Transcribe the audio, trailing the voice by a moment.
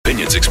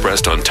opinions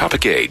expressed on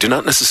Topic A do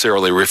not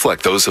necessarily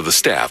reflect those of the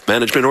staff,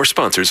 management, or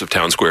sponsors of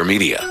Town Square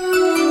Media.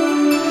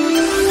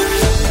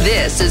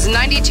 This is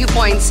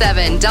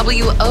 92.7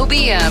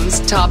 WOBM's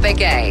Topic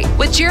A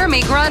with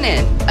Jeremy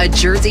Grunin, a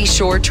Jersey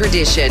Shore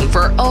tradition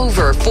for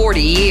over 40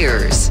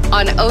 years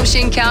on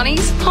Ocean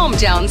County's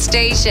hometown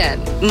station.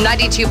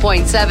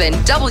 92.7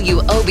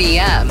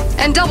 WOBM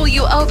and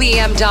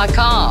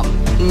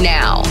WOBM.com.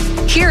 Now,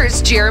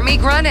 here's Jeremy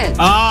Grunin.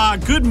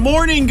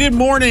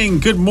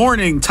 Good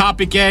morning.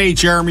 Topic A,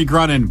 Jeremy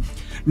Grunin.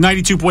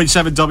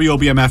 92.7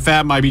 WOBM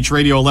FM, My Beach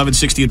Radio,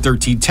 1160 and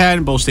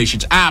 1310. Both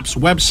stations' apps,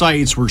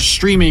 websites. We're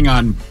streaming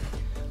on,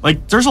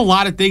 there's a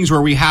lot of things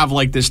where we have,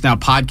 this now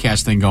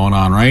podcast thing going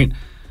on, right?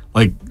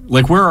 Like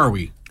where are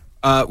we?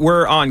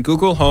 We're on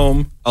Google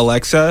Home,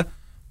 Alexa.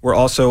 We're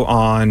also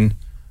on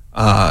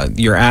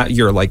your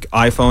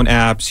iPhone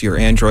apps, your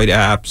Android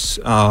apps,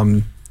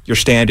 your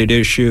standard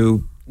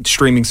issue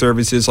streaming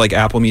services like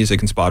Apple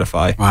Music and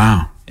Spotify.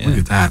 Wow, yeah. Look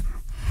at that.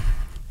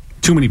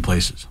 Too many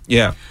places.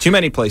 Yeah, too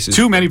many places.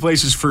 Too many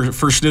places for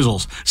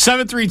schnizzles.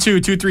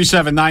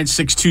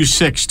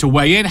 732-237-9626 to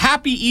weigh in.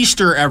 Happy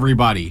Easter,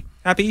 everybody.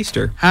 Happy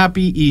Easter.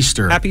 Happy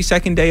Easter. Happy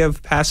second day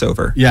of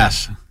Passover.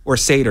 Yes. Or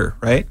Seder,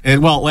 right?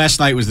 And last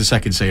night was the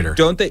second Seder.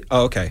 Don't they?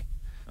 Oh, okay.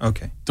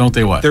 Okay. Don't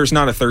they what? There's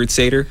not a third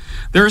Seder?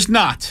 There's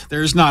not.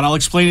 I'll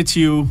explain it to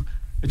you.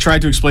 I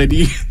tried to explain to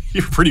you.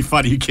 You're pretty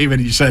funny. You came in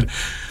and you said,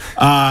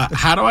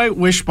 how do I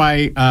wish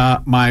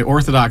my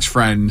Orthodox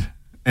friend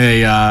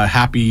a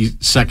happy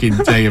second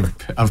day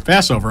of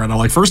Passover? And I'm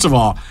like, first of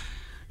all,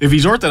 if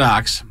he's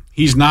Orthodox,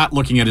 he's not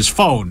looking at his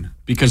phone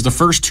because the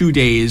first 2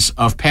 days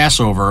of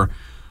Passover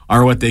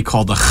are what they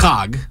call the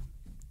Chag,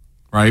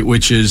 right?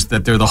 Which is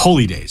that they're the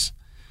holy days.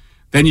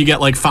 Then you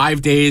get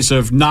 5 days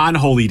of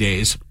non-holy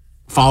days,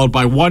 followed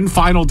by one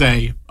final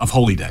day of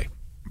holy day.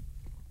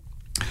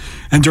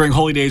 And during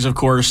holy days, of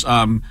course,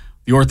 the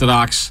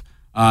Orthodox,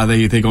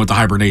 they go into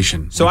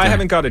hibernation. So I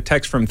haven't got a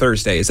text from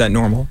Thursday. Is that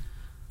normal?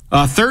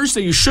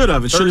 Thursday, you should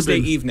have. It should have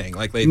been Thursday evening,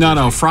 late.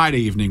 No, Friday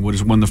evening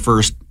was when the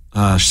first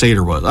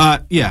Seder was.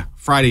 Yeah,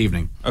 Friday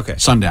evening. Okay,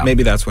 sundown.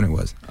 Maybe that's when it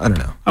was. I don't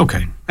know.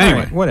 Okay. Anyway,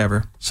 right,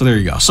 whatever. So there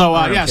you go. So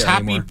yes,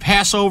 happy anymore.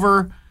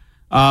 Passover.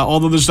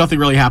 Although there's nothing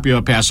really happy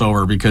about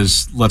Passover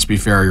because let's be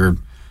fair, you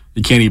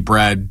can't eat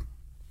bread.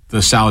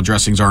 The salad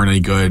dressings aren't any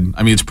good.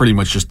 I mean, it's pretty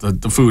much just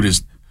the food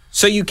is.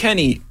 So you can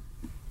eat.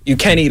 You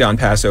can eat on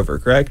Passover,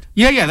 correct?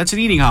 Yeah. That's an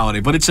eating holiday,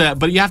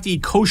 but you have to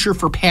eat kosher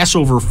for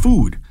Passover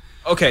food.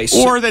 Okay.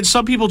 Or that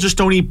some people just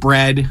don't eat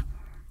bread.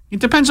 It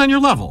depends on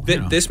your level.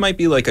 This might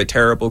be a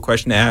terrible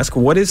question to ask.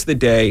 What is the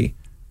day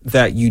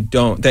that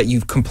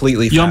you've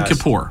completely fast? Yom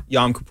Kippur.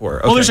 Yom Kippur.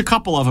 Okay. Well, there's a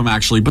couple of them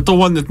actually, but the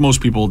one that most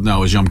people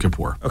know is Yom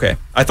Kippur. Okay.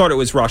 I thought it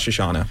was Rosh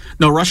Hashanah.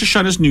 No, Rosh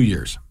Hashanah is New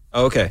Year's.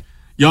 Oh, okay.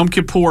 Yom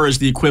Kippur is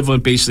the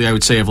equivalent, basically, I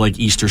would say, of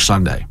Easter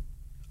Sunday.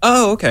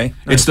 Oh, okay.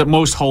 Nice. It's the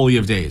most holy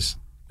of days,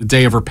 the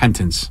day of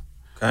repentance.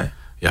 Okay.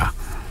 Yeah.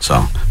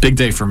 So big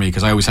day for me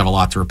because I always have a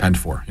lot to repent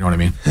for. You know what I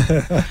mean?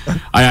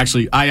 I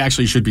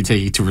actually should be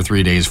taking 2 or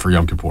 3 days for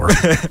Yom Kippur,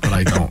 but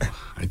I don't.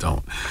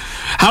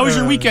 How was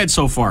your weekend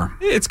so far?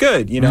 It's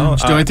good. Did you do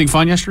anything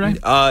fun yesterday?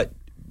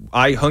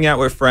 I hung out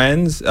with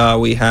friends.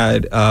 We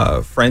had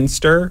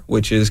Friendster,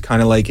 which is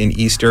kind of like an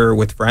Easter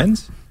with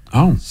friends.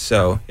 Oh.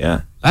 So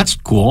yeah, that's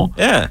cool.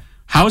 Yeah.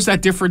 How is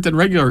that different than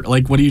regular?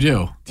 What do you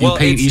do? Do you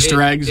paint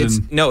Easter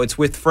eggs? No, it's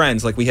with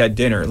friends. We had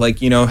dinner.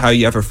 How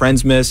you have a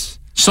friends miss.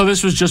 So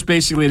this was just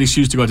basically an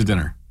excuse to go to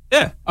dinner?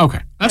 Yeah. Okay.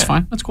 That's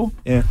fine. That's cool.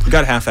 Yeah. We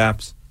got half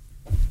apps.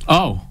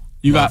 Oh.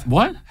 You got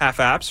what? Half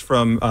apps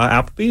from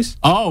Applebee's.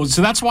 Oh,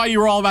 so that's why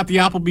you were all about the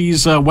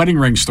Applebee's wedding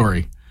ring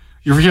story.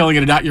 You're feeling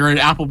it. You're in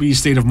Applebee's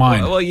state of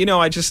mind. Well,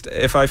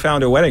 if I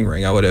found a wedding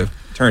ring, I would have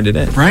turned it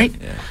in. Right?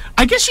 Yeah.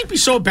 I guess you'd be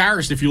so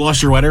embarrassed if you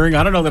lost your wedding ring.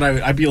 I don't know that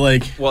I'd be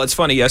like... Well, it's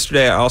funny.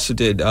 Yesterday, I also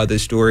did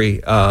this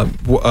story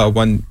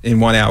one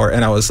hour,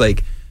 and I was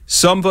like,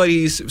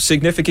 somebody's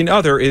significant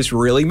other is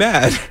really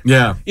mad.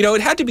 Yeah.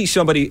 It had to be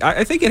somebody...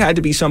 I think it had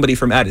to be somebody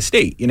from out of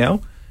state,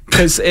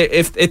 Because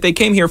if they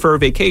came here for a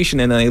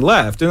vacation and then they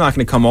left, they're not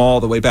going to come all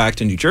the way back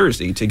to New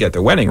Jersey to get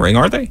their wedding ring,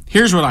 are they?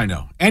 Here's what I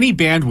know. Any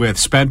bandwidth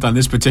spent on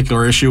this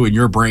particular issue in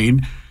your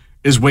brain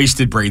is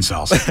wasted brain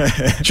cells.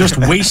 Just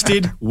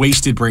wasted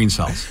brain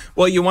cells.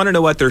 Well, you want to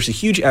know what? There's a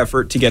huge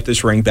effort to get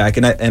this ring back,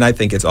 and I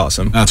think it's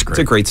awesome. That's great. It's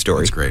a great story.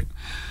 That's great.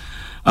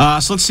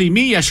 So let's see.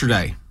 Me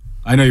yesterday.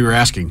 I know you were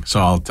asking, so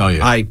I'll tell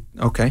you.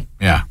 Okay.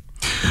 Yeah.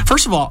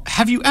 First of all,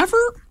 do you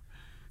ever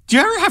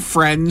have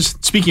friends,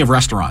 speaking of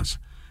restaurants,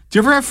 do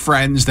you ever have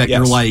friends that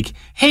you're like,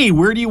 hey,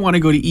 where do you want to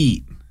go to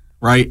eat?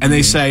 Right? And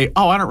they say,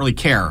 oh, I don't really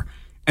care.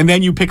 And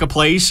then you pick a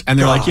place and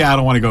they're like, yeah, I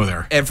don't want to go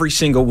there. Every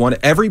single one,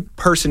 every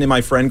person in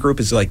my friend group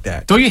is like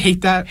that. Don't you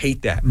hate that?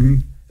 Hate that. Mm-hmm.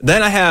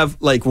 Then I have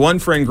one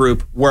friend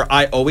group where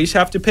I always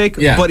have to pick,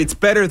 but it's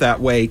better that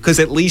way because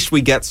at least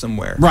we get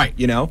somewhere. Right.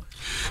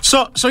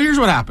 So here's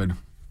what happened.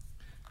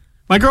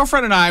 My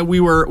girlfriend and I, we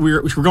were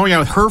going out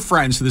with her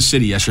friends to the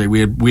city yesterday.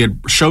 We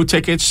had show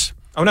tickets.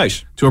 Oh,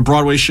 nice. To a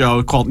Broadway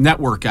show called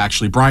Network,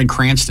 actually. Bryan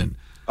Cranston.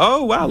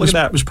 Oh, wow. Look at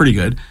that. It was pretty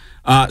good.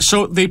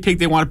 So they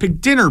want to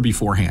pick dinner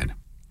beforehand.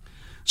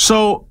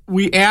 So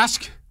we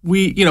ask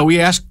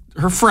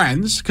her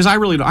friends, because I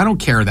don't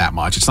care that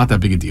much. It's not that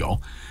big a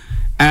deal.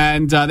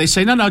 And they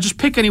say, no, just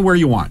pick anywhere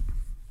you want.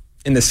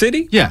 In the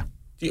city? Yeah.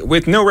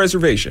 With no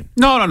reservation?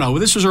 No.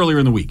 This was earlier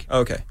in the week.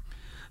 Okay.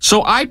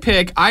 So I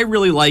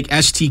really like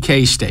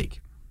STK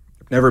steak.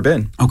 Never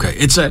been. Okay.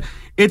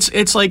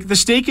 It's like the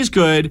steak is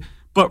good,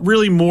 but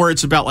really more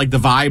it's about like the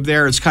vibe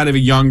there. It's kind of a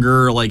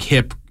younger, like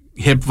hip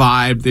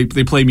vibe.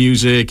 They play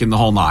music and the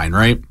whole nine,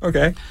 right?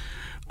 Okay.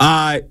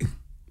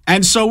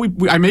 And so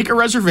I make a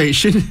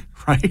reservation,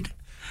 right?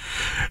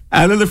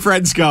 And then the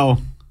friends go,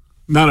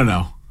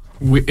 no.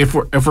 If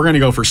we're going to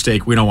go for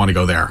steak, we don't want to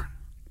go there.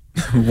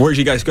 Where'd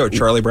you guys go?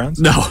 Charlie Brown's?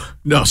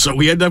 No. So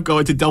we end up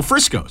going to Del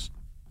Frisco's.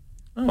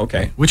 Oh,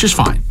 okay. Which is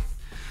fine.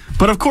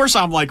 But of course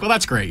I'm like, well,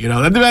 that's great.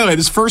 And by the way,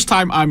 this first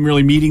time I'm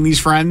really meeting these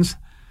friends.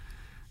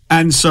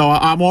 And so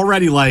I'm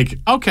already like,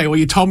 okay, well,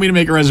 you told me to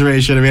make a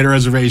reservation. I made a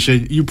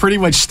reservation. You pretty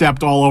much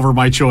stepped all over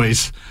my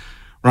choice,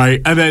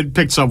 right? And then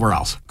picked somewhere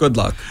else. Good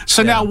luck.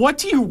 So now what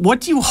do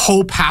you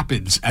hope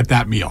happens at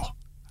that meal?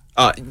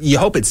 You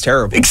hope it's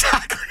terrible.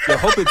 Exactly. You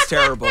hope it's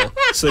terrible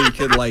so you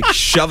could like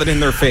shove it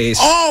in their face.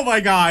 Oh my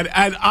God.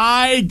 And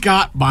I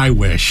got my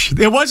wish.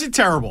 It wasn't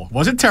terrible.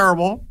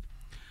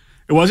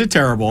 It was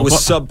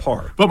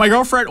subpar. But my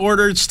girlfriend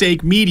ordered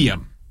steak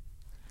medium.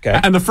 Okay.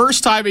 And the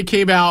first time it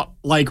came out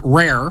like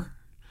rare.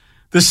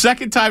 The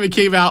second time it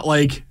came out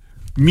like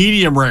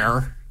medium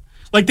rare.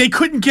 Like they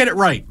couldn't get it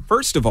right.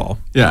 First of all,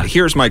 Yeah.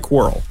 here's my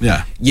quarrel.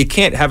 Yeah. You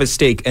can't have a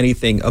steak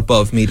anything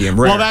above medium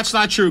rare. Well, that's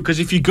not true, because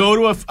if you go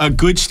to a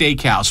good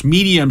steakhouse,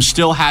 medium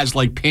still has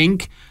like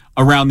pink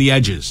around the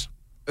edges.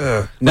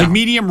 No. Like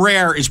medium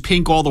rare is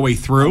pink all the way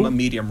through. I'm a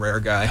medium rare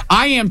guy.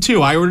 I am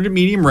too. I ordered a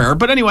medium rare,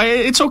 but anyway,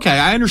 it's okay.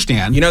 I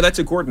understand. That's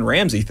a Gordon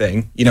Ramsay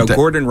thing.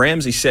 Gordon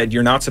Ramsay said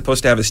you're not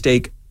supposed to have a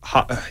steak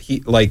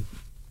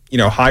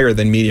higher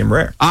than medium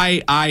rare.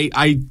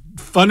 I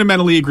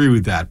fundamentally agree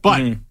with that,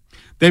 but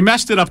they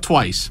messed it up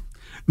twice.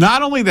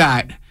 Not only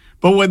that,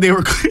 but when they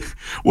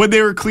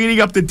were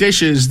cleaning up the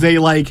dishes, they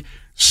like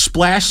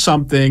splashed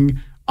something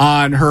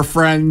on her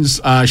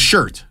friend's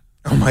shirt.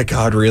 Oh my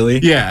God, really?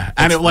 Yeah,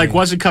 and it like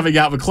wasn't coming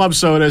out with club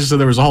sodas, so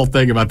there was a whole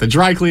thing about the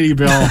dry cleaning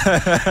bill.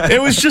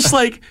 It was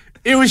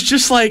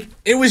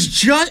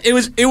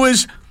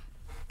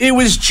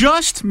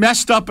just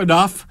messed up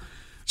enough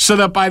so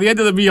that by the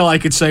end of the meal I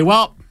could say,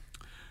 well,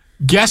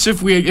 guess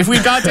if we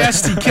got to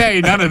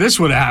STK, none of this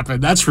would have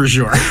happened. That's for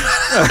sure.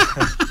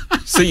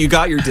 So you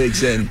got your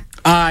digs in.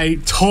 I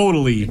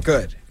totally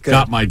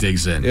got my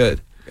digs in.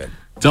 Good.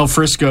 Del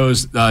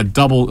Frisco's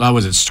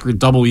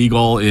Double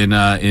Eagle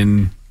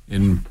in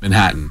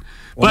Manhattan.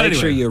 Well, But make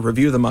anyway, sure you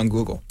review them on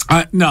Google.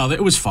 no,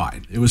 it was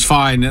fine. It was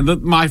fine,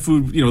 and my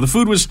food. The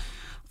food was.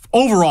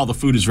 Overall, the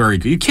food is very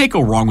good. You can't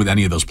go wrong with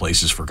any of those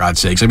places, for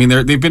God's sakes. I mean,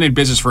 they've been in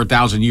business for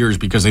 1,000 years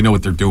because they know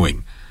what they're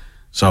doing.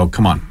 So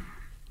come on.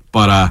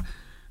 But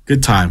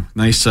good time.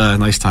 Nice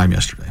time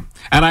yesterday.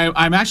 And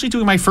I'm actually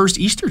doing my first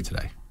Easter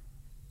today.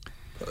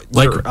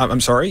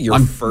 I'm sorry,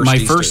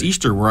 first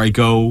Easter where I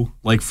go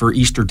like for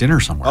Easter dinner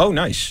somewhere. Oh,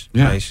 nice.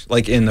 Yeah. Nice.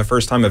 Like in the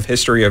first time of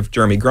history of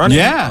Jeremy Grunin?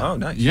 Yeah. Oh,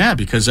 nice. Yeah,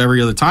 because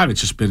every other time it's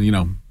just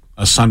been,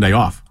 a Sunday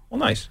off. Well,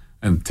 nice.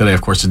 And today,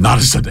 of course, is not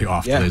a Sunday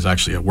off. Yeah. Today's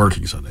actually a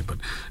working Sunday, but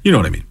you know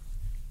what I mean.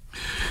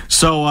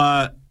 So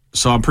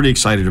I'm pretty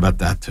excited about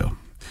that too.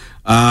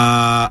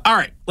 All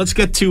right, let's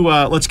get to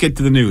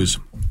the news.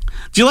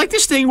 Do you like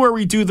this thing where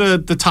we do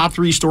the top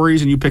 3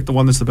 stories and you pick the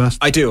one that's the best?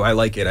 I do. I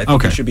like it. I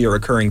think it should be a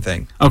recurring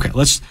thing. Okay,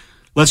 let's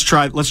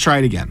try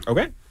it again.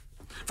 Okay.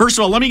 First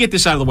of all, let me get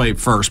this out of the way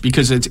first,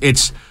 because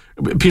it's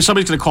somebody's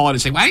going to call it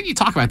and say, "Why didn't you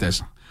talk about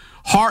this?"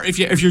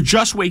 If you're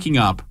just waking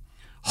up,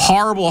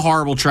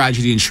 horrible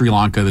tragedy in Sri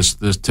Lanka this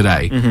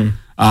today.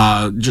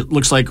 Mm-hmm.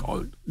 Looks like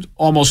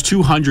almost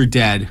 200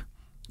 dead.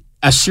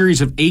 A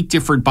series of 8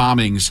 different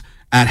bombings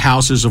at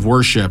houses of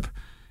worship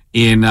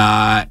in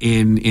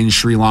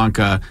Sri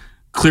Lanka.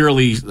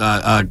 Clearly,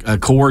 a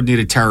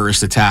coordinated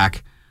terrorist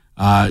attack.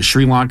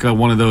 Sri Lanka,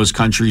 one of those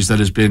countries that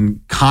has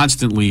been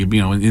constantly,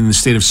 in the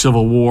state of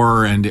civil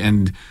war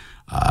and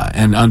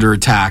under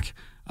attack.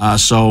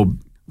 So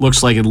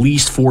looks like at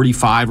least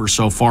 45 or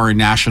so foreign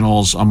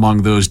nationals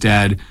among those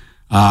dead.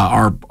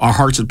 Our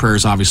hearts and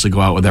prayers obviously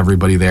go out with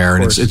everybody there.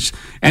 And it's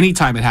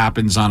anytime it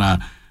happens in a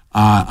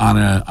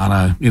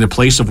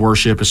place of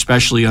worship,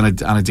 especially on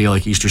a day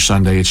like Easter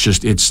Sunday, it's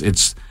just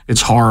it's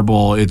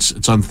horrible.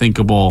 It's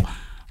unthinkable.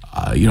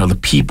 The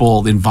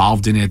people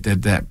involved in it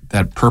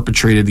that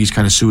perpetrated these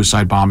kind of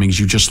suicide bombings,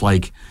 you just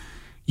like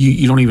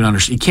you don't even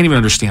understand. You can't even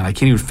understand. I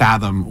can't even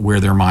fathom where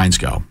their minds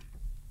go.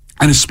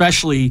 And it's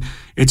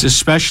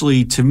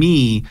especially to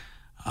me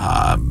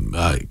kind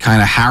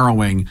of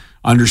harrowing,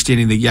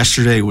 understanding that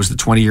yesterday was the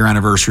 20-year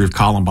anniversary of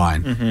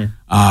Columbine,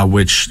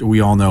 which we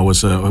all know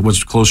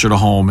was closer to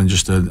home and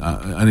just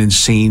an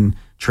insane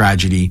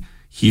tragedy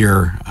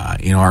here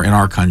in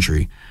our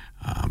country.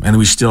 And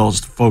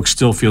folks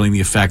still feeling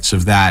the effects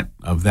of that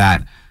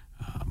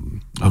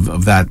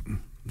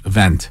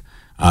event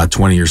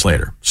 20 years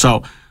later.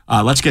 So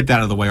let's get that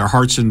out of the way. Our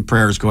hearts and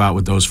prayers go out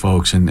with those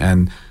folks,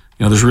 and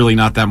there's really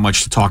not that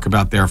much to talk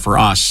about there for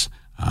us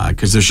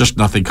because there's just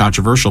nothing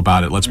controversial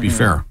about it. Let's be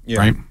fair,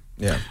 right?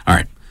 Yeah. All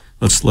right.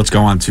 Let's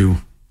go on to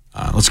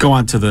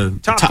the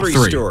top three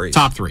stories.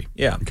 Top three.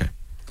 Yeah. Okay.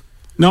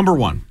 Number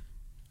one,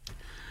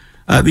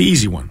 the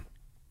easy one,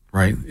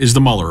 right, is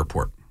the Mueller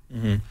report.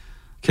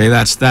 Okay,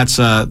 that's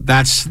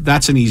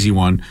an easy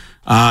one.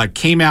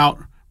 Came out,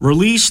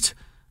 released.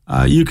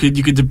 You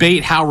could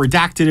debate how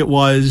redacted it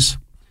was.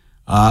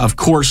 Of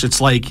course, it's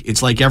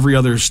like every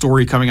other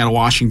story coming out of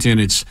Washington.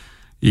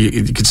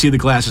 You can see the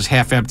glass is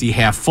half empty,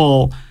 half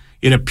full.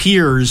 It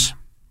appears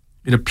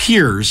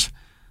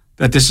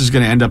that this is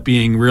going to end up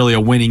being really a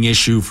winning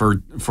issue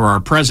for our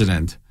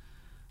president,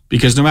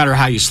 because no matter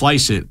how you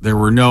slice it, there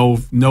were no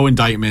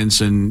indictments,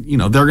 and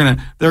they're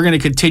gonna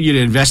continue to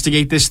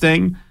investigate this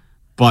thing.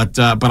 But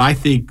I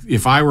think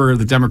if I were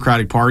the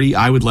Democratic Party,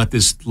 I would let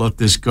this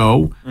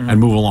go and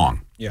move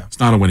along. Yeah, it's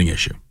not a winning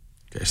issue.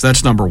 Okay, so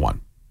that's number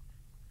one.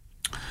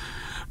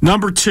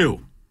 Number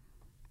two.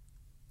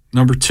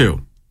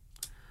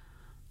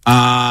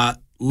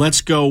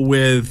 Let's go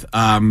with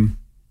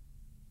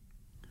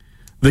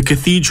the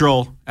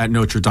cathedral at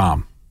Notre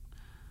Dame,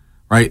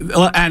 right?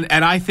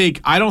 And I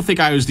don't think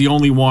I was the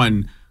only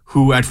one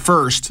who at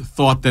first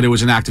thought that it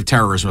was an act of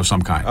terrorism of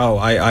some kind. Oh,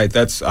 I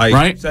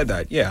right? said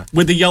that, yeah.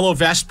 With the yellow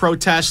vest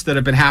protests that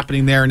have been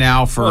happening there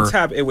now for...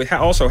 Well, it would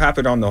also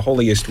happen on the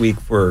holiest week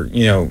for,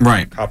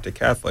 right. Coptic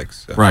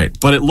Catholics. So. Right.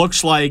 But it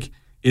looks like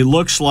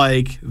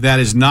that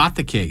is not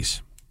the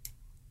case.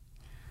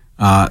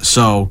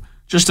 So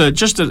just a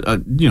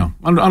an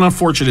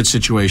unfortunate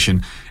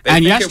situation.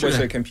 And yesterday, it was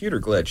a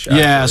computer glitch.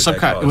 Yeah,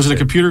 was it a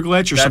computer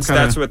glitch or some kind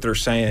of... That's what they're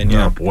saying,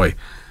 yeah.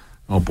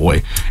 Oh,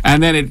 boy.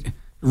 And then it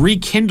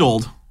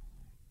rekindled,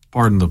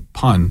 pardon the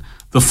pun,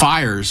 the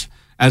fires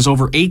as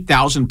over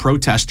 8,000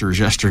 protesters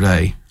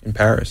yesterday in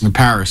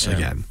Paris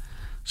again.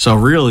 So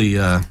really,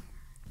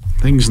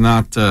 things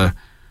not a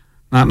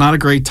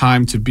great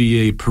time to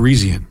be a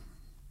Parisian,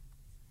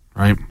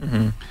 right?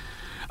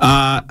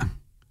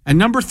 And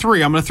number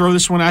three, I'm going to throw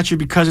this one at you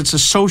because it's a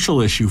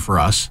social issue for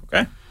us.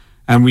 Okay.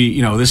 And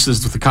this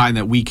is the kind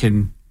that we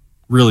can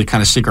really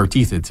kind of sink our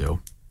teeth into.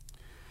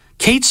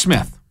 Kate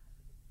Smith.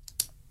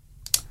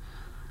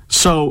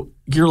 So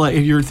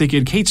you're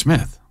thinking, Kate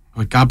Smith,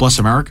 like God Bless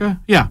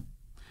America? Yeah.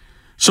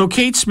 So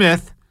Kate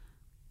Smith,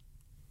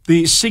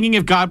 the singing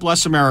of God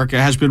Bless America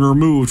has been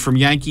removed from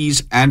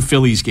Yankees and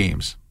Phillies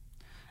games,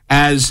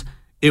 as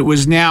it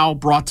was now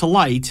brought to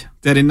light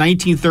that in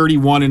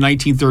 1931 and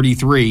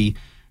 1933,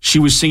 she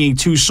was singing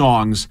two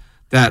songs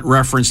that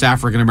referenced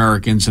African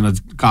Americans in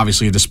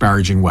obviously a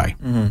disparaging way.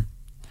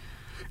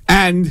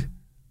 And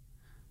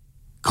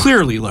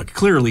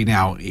clearly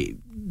now,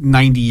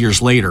 90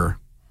 years later,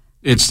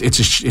 it's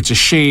a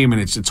shame,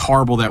 and it's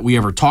horrible that we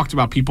ever talked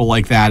about people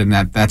like that, and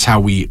that's how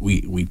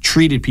we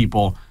treated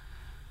people.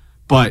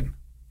 But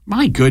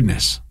my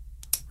goodness,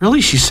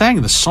 really, she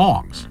sang the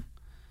songs,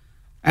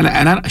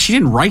 and she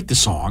didn't write the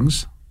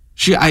songs.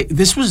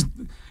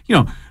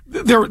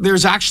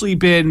 There's actually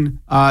been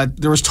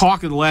there was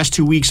talk in the last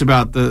 2 weeks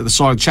about the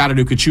song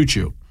Chattanooga Choo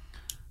Choo,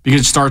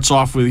 because it starts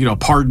off with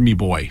 "Pardon Me,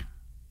 Boy,"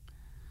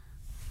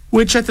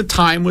 which at the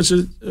time was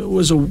a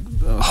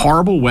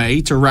horrible way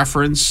to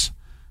reference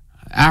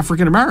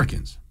African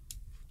Americans.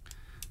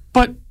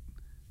 But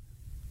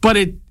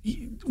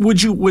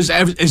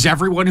is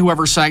everyone who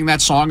ever sang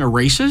that song a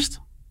racist?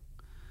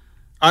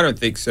 I don't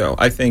think so.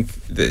 I think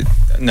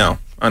no,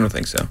 I don't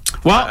think so.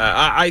 Well,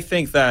 I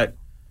think that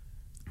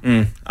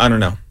I don't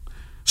know.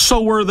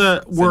 So do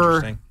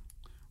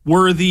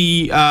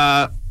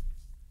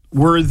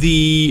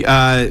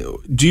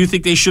you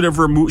think they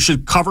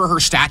should cover her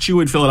statue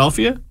in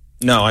Philadelphia?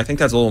 No, I think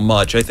that's a little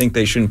much. I think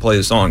they shouldn't play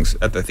the songs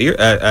at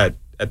the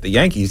at the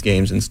Yankees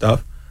games and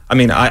stuff. I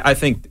mean, I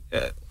think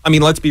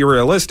let's be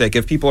realistic.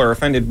 If people are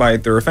offended by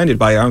it, they're offended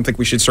by it. I don't think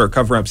we should start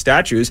covering up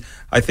statues.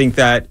 I think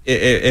that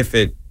I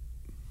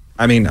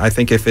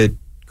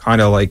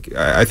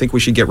think we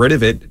should get rid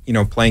of it,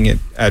 playing it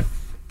at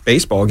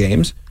baseball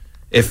games.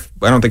 I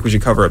don't think we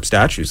should cover up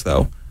statues,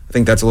 though. I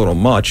think that's a little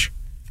much.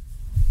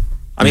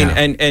 I mean,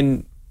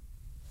 and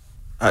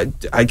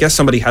I guess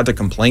somebody had to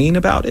complain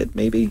about it,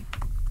 maybe.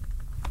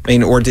 I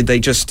mean, or did they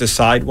just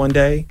decide one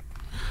day?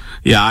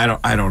 Yeah,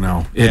 I don't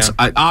know. It's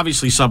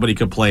obviously somebody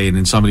complained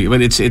and somebody,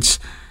 but it's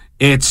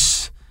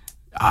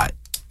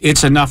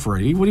enough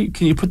already.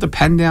 Can you put the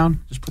pen down?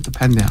 Just put the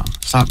pen down.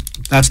 Stop.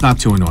 That's not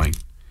too annoying.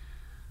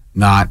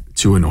 Not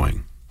too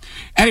annoying.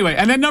 Anyway,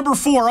 and then number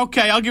 4.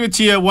 Okay, I'll give it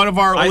to you. One of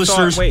our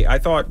listeners. I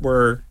thought I'm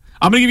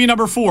going to give you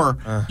number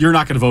 4. You're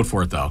not going to vote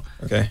for it, though.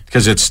 Okay.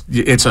 Because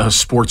it's a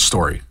sports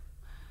story.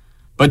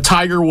 But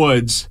Tiger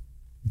Woods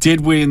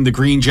did win the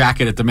green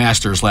jacket at the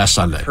Masters last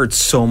Sunday. I heard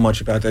so much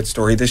about that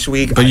story this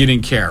week. But you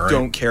didn't care, right?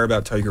 Don't care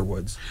about Tiger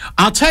Woods.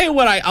 I'll tell you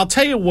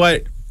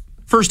what.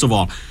 First of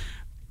all,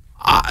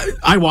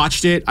 I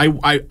watched it.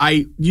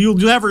 You'll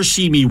never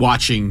see me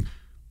watching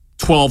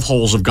 12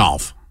 holes of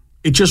golf.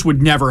 It just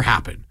would never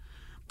happen.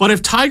 But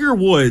if Tiger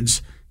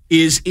Woods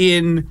is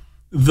in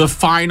the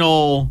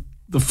final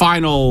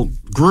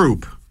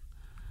group,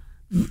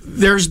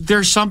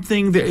 there's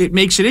something that it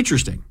makes it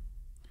interesting.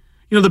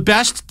 The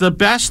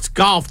best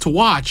golf to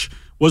watch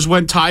was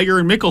when Tiger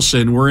and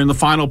Mickelson were in the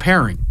final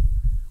pairing,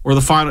 or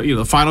the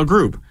final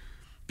group,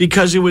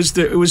 because it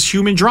was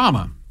human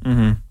drama.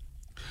 Mm-hmm.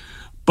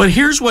 But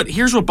here's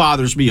what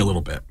bothers me a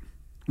little bit,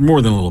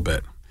 more than a little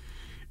bit,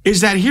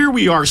 is that here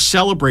we are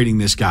celebrating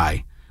this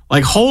guy,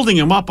 like holding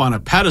him up on a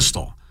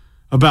pedestal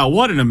about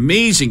what an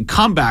amazing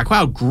comeback.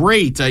 Wow,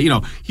 great!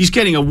 He's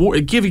getting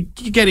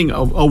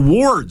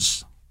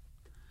awards.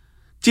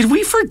 Did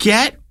we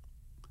forget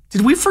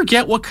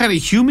what kind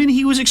of human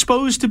he was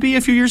exposed to be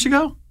a few years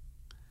ago?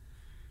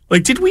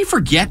 Like, did we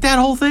forget that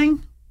whole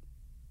thing?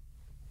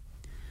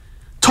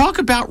 Talk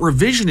about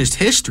revisionist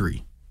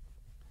history.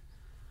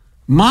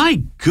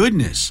 My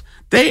goodness.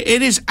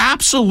 It is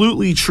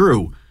absolutely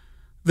true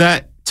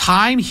that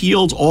time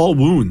heals all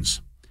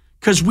wounds,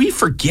 because we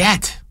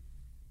forget.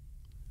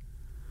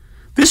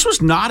 This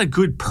was not a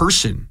good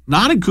person,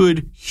 not a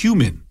good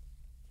human.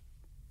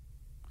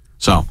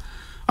 So,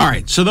 all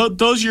right. So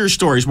those are your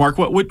stories, Mark.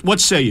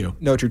 What say you?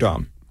 Notre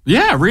Dame.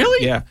 Yeah,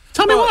 really? Yeah.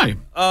 Tell me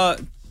why.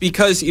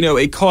 Because,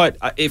 it caught,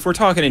 if we're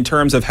talking in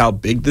terms of how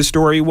big the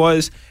story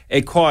was,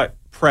 it caught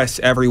press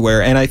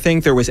everywhere. And I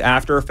think there was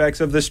after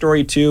effects of the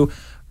story, too.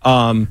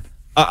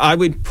 I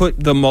would put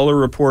the Mueller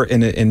report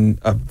in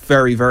a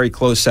very, very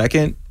close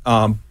second.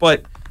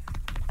 But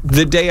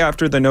the day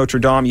after the Notre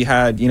Dame, you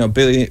had,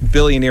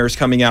 billionaires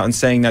coming out and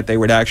saying that they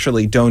would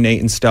actually donate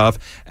and stuff.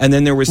 And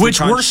then there was... Which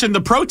worsened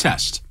the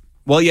protest.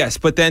 Well, yes,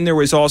 but then there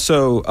was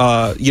also,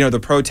 the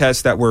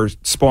protests that were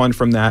spawned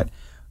from that.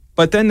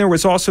 But then there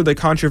was also the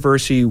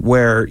controversy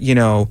where,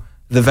 the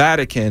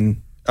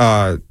Vatican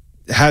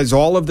has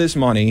all of this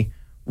money.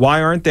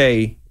 Why are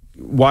they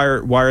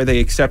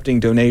accepting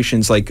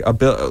donations like a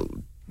bill?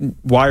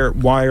 Why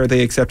are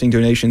they accepting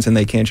donations and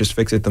they can't just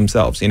fix it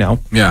themselves?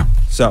 Yeah.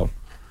 So.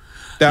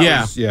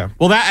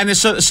 Well,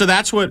 so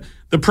that's what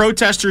the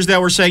protesters that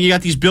were saying. You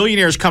got these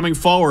billionaires coming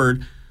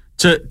forward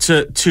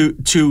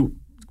to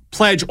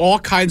pledge all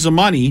kinds of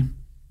money,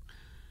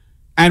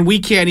 and we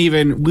can't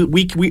even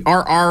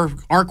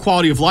our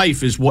quality of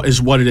life is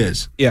what it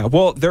is. Yeah.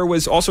 Well, there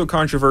was also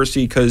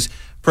controversy because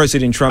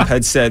President Trump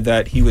had said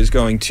that he was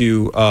going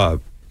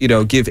to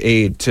give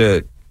aid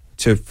to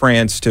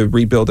France to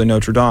rebuild a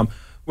Notre Dame.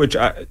 Which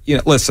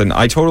listen,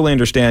 I totally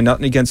understand.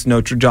 Nothing against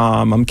Notre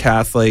Dame. I'm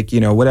Catholic.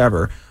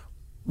 Whatever.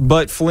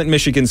 But Flint,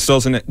 Michigan still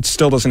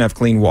doesn't have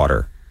clean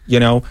water.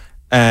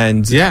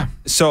 And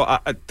so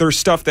there's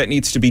stuff that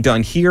needs to be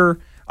done here.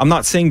 I'm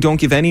not saying don't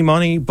give any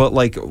money, but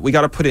we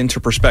got to put it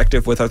into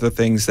perspective with other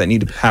things that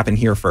need to happen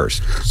here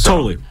first.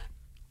 Totally.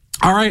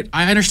 All right,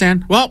 I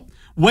understand. Well,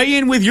 weigh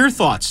in with your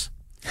thoughts.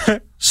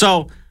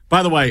 So,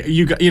 by the way,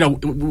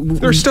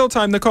 there's still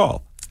time to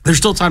call. There's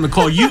still time to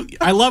call.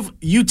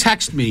 You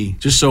text me,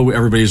 just so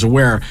everybody's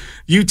aware.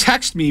 You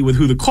text me with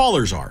who the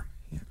callers are.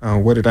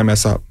 What did I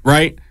mess up?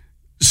 Right.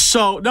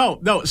 So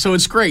no. So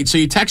it's great. So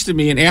you texted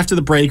me, and after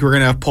the break, we're going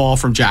to have Paul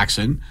from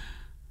Jackson,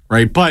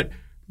 right? But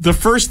the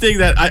first thing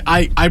that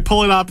I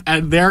pull it up,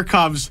 and there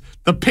comes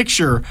the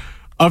picture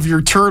of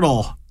your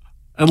turtle,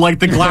 and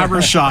the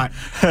glamour shot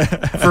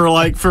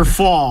for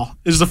fall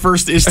is the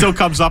first. It still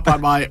comes up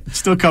on my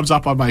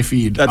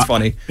feed. That's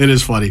funny. It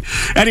is funny.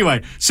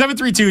 Anyway,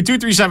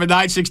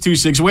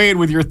 732-237-9626. Weigh in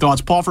with your thoughts.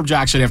 Paul from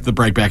Jackson after the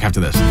break. Back after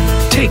this.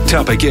 Take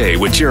Topic A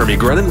with Jeremy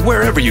Grennan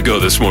wherever you go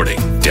this morning.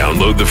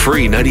 Download the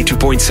free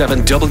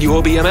 92.7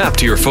 WOBM app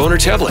to your phone or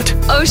tablet.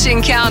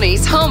 Ocean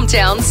County's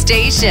hometown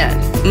station,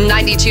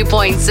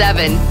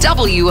 92.7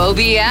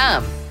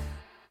 WOBM.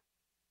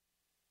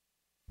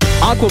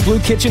 Aqua Blue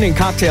Kitchen and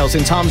Cocktails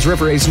in Toms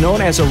River is known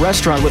as a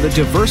restaurant with a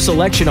diverse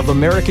selection of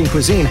American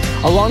cuisine,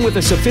 along with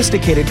a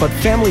sophisticated but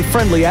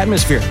family-friendly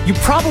atmosphere. You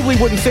probably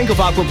wouldn't think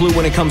of Aqua Blue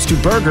when it comes to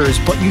burgers,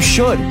 but you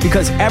should,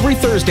 because every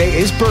Thursday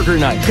is burger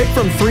night. Pick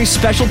from 3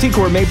 specialty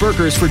gourmet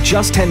burgers for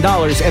just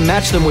 $10 and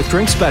match them with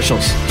drink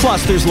specials.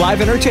 Plus, there's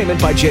live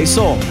entertainment by Jay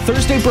Soul.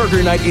 Thursday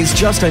burger night is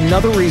just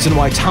another reason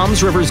why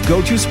Toms River's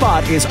go-to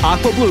spot is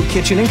Aqua Blue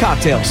Kitchen and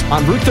Cocktails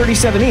on Route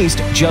 37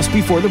 East, just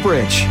before the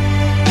bridge.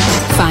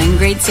 Find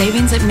great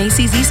savings at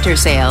Macy's Easter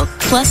Sale.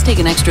 Plus, take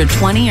an extra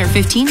 20 or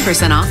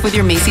 15% off with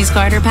your Macy's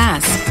Garter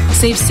Pass.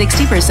 Save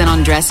 60%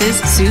 on dresses,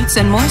 suits,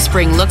 and more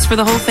spring looks for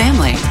the whole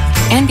family.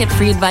 And get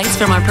free advice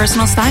from our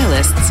personal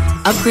stylists.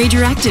 Upgrade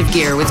your active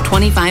gear with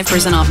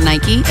 25% off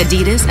Nike,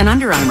 Adidas, and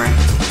Under Armour.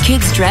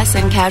 Kids' dress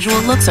and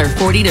casual looks are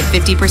 40 to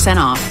 50%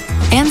 off.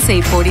 And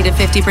save 40 to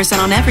 50%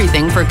 on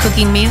everything for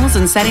cooking meals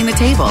and setting the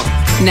table.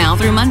 Now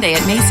through Monday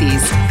at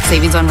Macy's.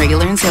 Savings on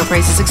regular and sale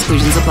prices,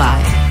 exclusions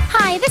apply.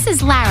 Hi, this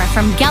is Lara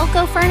from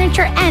Gelco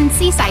Furniture and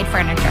Seaside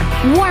Furniture.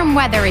 Warm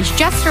weather is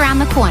just around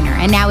the corner,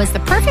 and now is the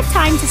perfect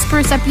time to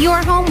spruce up your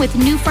home with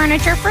new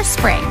furniture for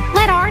spring.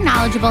 Let our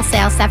knowledgeable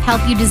sales staff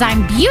help you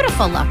design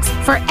beautiful looks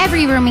for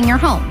every room in your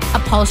home.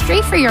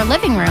 Upholstery for your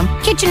living room,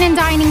 kitchen and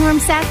dining room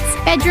sets,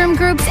 bedroom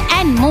groups,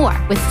 and more,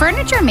 with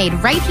furniture made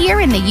right here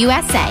in the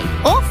USA.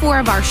 All 4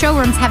 of our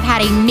showrooms have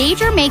had a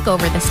major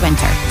makeover this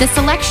winter. The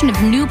selection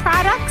of new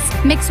products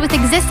mixed with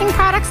existing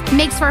products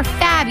makes for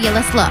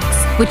fabulous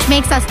looks, which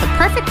makes us the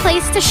perfect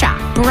place to shop.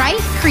 Bright,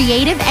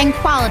 creative, and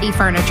quality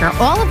furniture,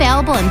 all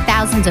available in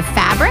thousands of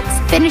fabrics,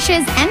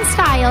 finishes, and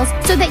styles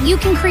so that you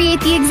can create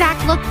the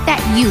exact look that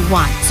you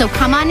want. So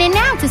come on in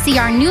now to see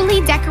our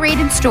newly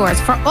decorated stores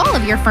for all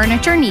of your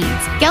furniture needs.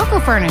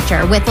 Gelco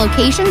Furniture with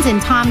locations in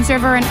Toms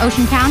River and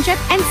Ocean Township,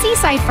 and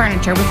Seaside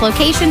Furniture with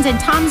locations in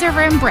Toms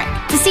River and Brick.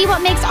 To see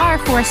what makes our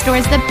 4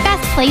 stores the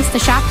best place to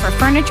shop for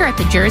furniture at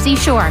the Jersey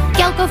Shore,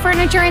 Gelco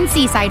Furniture and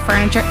Seaside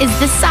Furniture is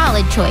the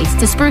solid choice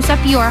to spruce up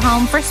your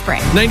home for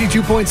spring.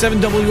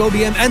 92.7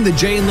 WOBM and the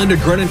Jay and Linda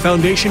Grunin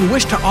Foundation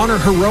wish to honor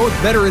heroic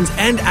veterans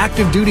and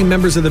active duty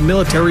members of the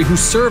military who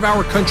serve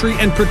our country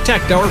and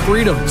protect our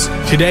freedoms.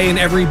 Today and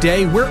every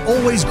day, we're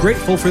always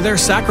grateful for their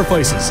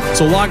sacrifices.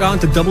 So log on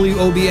to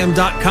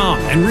WOBM.com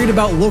and read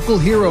about local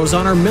heroes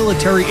on our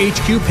Military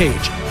HQ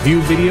page.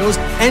 View videos,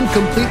 and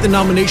complete the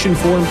nomination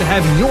form to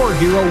have your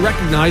hero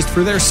recognized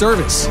for their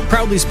service.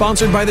 Proudly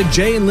sponsored by the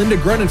Jay and Linda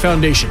Grunin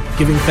Foundation,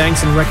 giving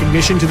thanks and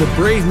recognition to the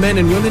brave men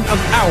and women of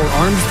our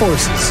armed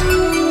forces.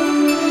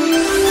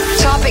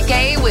 Topic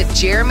A with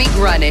Jeremy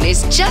Grunin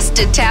is just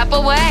a tap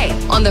away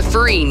on the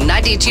free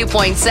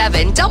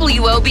 92.7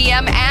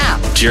 WOBM app.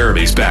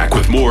 Jeremy's back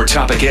with more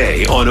Topic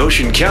A on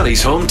Ocean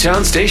County's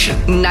hometown station.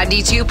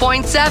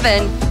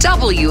 92.7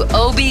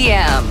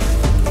 WOBM.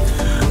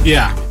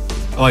 Yeah.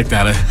 I like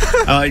that.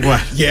 I like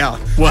what? Yeah.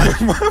 What?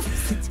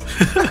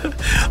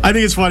 I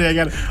think it's funny.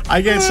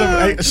 I get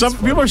some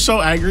people are so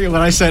angry when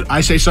I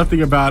say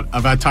something about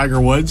Tiger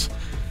Woods,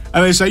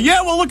 and they say,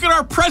 "Yeah, well, look at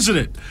our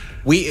president."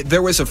 We had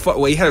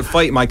a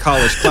fight in my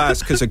college class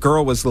because a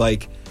girl was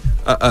like,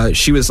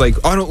 she was like,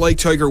 I don't like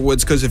Tiger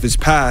Woods because of his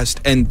past,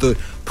 and the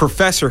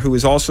professor, who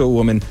is also a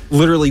woman,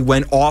 literally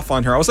went off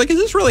on her. I was like, is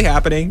this really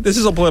happening? This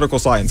is a political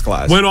science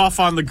class. Went off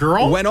on the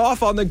girl? Went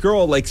off on the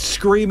girl, like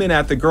screaming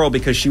at the girl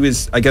because she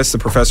was, I guess the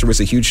professor was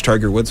a huge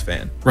Tiger Woods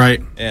fan.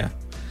 Right. Yeah.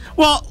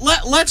 Well,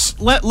 let's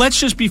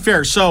just be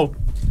fair. So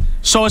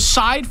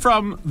aside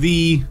from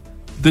the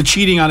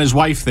cheating on his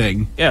wife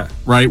thing, yeah,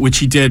 right, which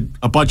he did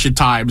a bunch of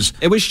times.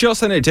 It was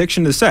just an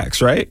addiction to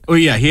sex, right? Oh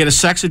yeah, he had a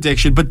sex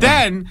addiction. But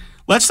then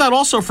let's not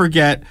also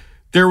forget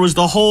there was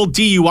the whole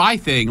DUI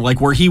thing, like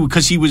where he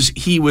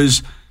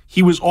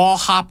was all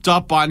hopped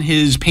up on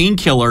his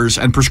painkillers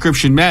and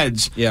prescription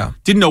meds. Yeah,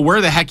 didn't know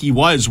where the heck he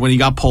was when he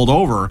got pulled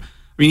over. I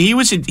mean, he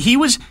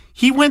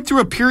went through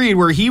a period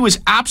where he was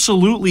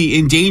absolutely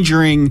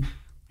endangering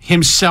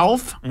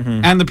himself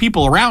and the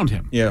people around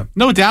him. Yeah,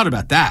 no doubt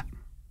about that.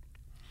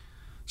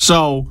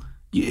 So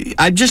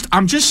I'm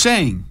just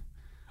saying,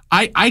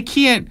 I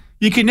can't.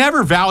 You can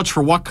never vouch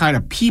for what kind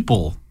of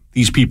people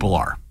these people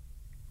are.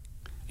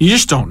 You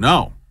just don't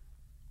know.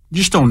 You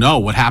just don't know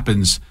what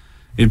happens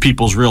in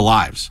people's real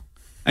lives.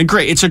 And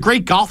it's a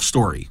great golf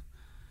story.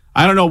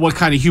 I don't know what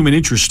kind of human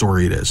interest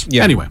story it is.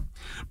 Yeah. Anyway,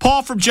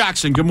 Paul from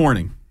Jackson, good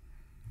morning.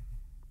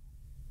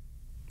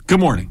 Good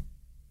morning.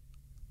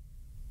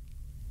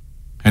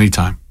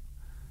 Anytime.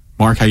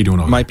 Mark, how you doing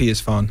over there? Might be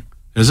his phone.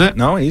 Is it?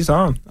 No, he's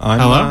on.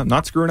 I'm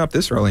not screwing up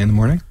this early in the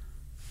morning.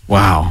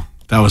 Wow,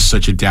 that was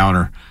such a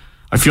downer.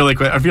 I feel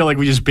like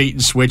we just bait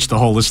and switch the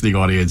whole listening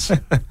audience.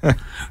 That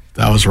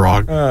was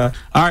wrong. All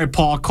right,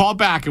 Paul, call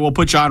back and we'll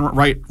put you on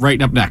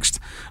right up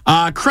next.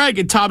 Craig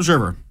at Toms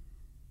River.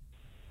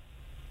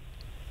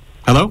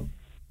 Hello?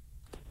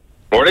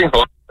 Morning.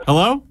 Hello?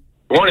 Hello?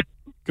 Good morning.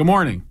 Good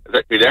morning. Is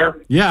that you there?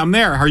 Yeah, I'm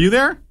there. Are you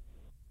there?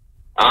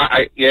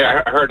 I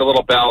heard a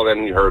little bell,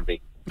 and you heard me.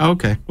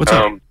 Okay. What's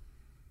up?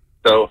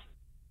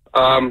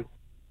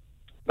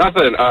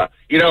 Nothing.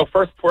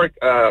 First before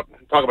I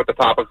talk about the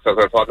topics I was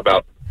going to talk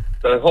about,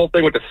 the whole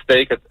thing with the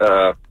steak,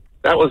 that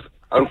was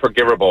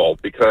unforgivable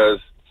because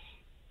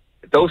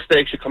those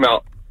steaks should come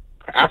out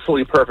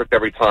absolutely perfect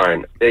every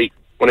time.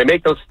 When they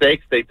make those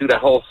steaks, they do that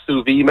whole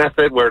sous vide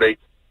method where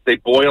they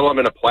boil them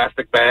in a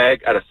plastic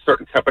bag at a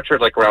certain temperature,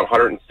 like around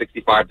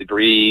 165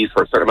 degrees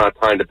for a certain amount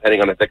of time,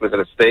 depending on the thickness of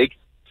the steak.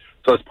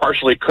 So it's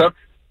partially cooked,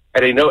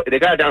 and they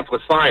got it down to a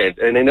science,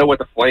 and they know what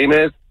the flame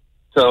is.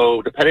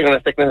 So depending on the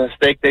thickness of the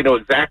steak, they know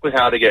exactly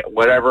how to get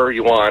whatever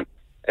you want.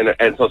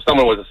 And so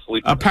someone was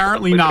asleep.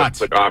 Apparently not.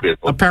 But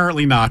obviously.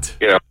 Apparently not.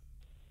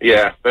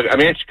 Yeah. But I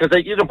mean,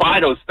 because you can buy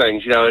those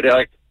things. They're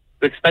like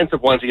the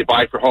expensive ones you can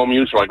buy for home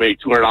use for like maybe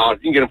 $200. You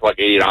can get them for like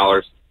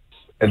 $80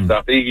 and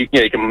stuff. You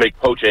can make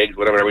poached eggs,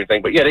 whatever,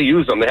 everything. But yeah, they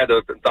use them. They had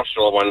those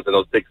industrial ones in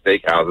those big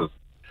steakhouses.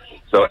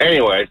 So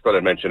anyway, I just thought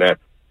I'd mention that.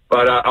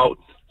 But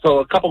so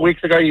a couple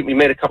weeks ago, you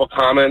made a couple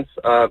comments,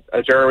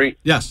 Jeremy.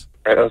 Yes.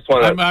 I just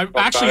want to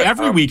actually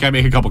every week I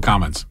make a couple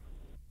comments.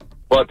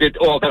 Well,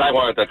 that I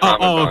wanted to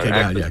comment on.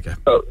 Okay, okay.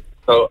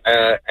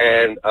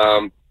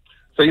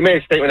 So you made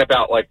a statement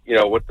about what's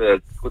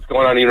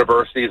going on in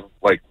universities,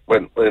 like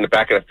when in the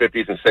back of the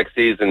 50s and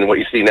 60s, and what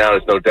you see now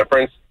is no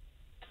difference.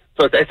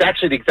 So it's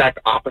actually the exact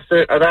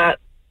opposite of that,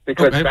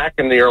 because back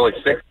in the early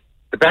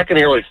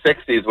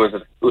 60s was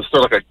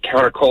sort of like a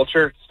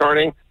counterculture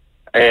starting,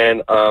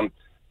 and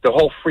the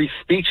whole free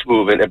speech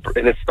movement,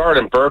 and it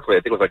started in Berkeley. I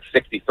think it was like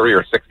 63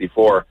 or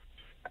 64.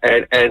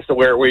 And so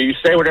where you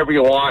say whatever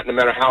you want, no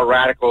matter how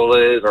radical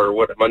it is or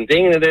what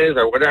mundane it is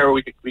or whatever,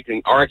 we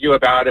can argue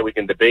about it, we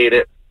can debate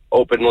it.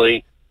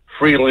 openly,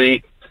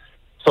 freely.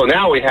 So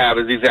now we have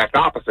is the exact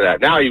opposite of that.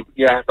 Now you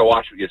have to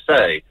watch what you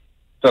say.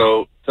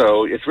 So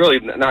it's really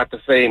not the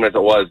same as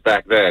it was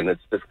back then.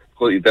 It's just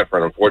completely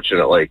different,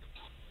 unfortunately.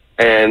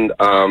 And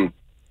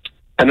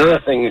another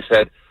thing you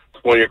said,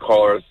 one of your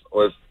callers,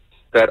 was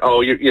that,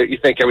 you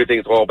think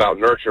everything's all about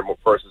nurture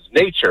versus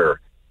nature,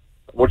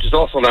 which is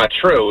also not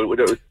true.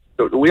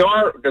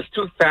 There's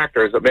two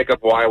factors that make up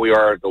why we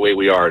are the way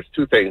we are. It's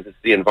two things. It's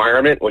the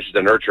environment, which is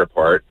the nurture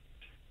part,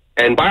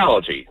 and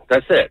biology.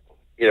 That's it.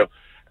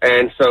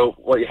 And so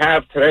what you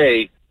have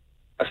today,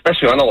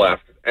 especially on the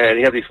left, and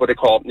you have these what they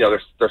call,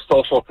 they're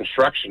social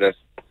constructionists.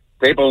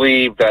 They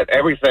believe that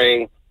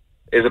everything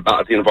is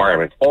about the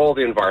environment, all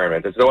the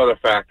environment. There's no other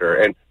factor.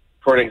 And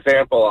for an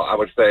example, I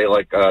would say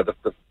like the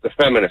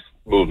feminist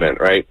movement,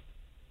 right?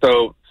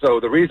 So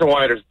the reason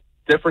why there's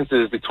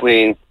differences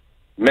between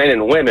men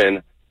and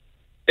women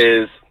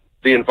is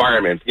the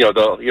environment.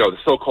 The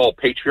so-called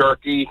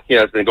patriarchy,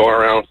 has been going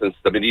around since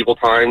the medieval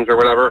times or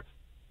whatever.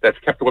 That's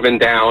kept women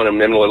down, and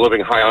men were living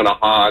high on a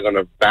hog on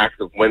the backs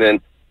of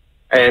women.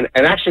 And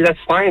actually, that's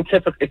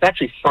scientific. It's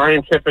actually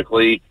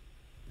scientifically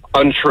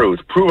untrue.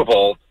 It's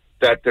provable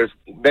that there's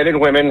men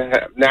and women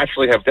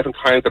naturally have different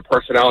kinds of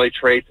personality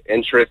traits,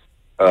 interests,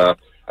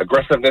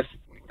 aggressiveness.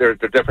 There are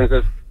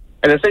differences.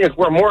 And the thing is,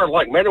 we're more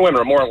alike. Men and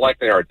women are more alike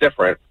than they are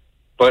different.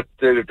 But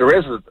there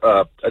is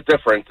a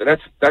difference, and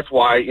that's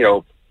why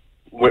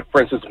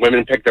for instance,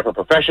 women pick different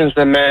professions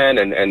than men,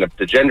 and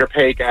the gender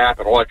pay gap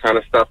and all that kind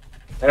of stuff.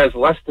 It has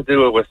less to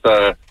do with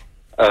the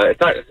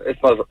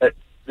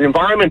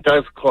environment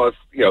does cause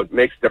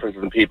makes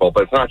differences in people,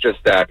 but it's not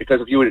just that. Because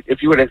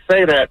if you would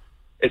say that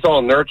it's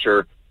all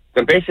nurture,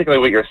 then basically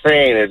what you're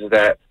saying is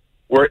that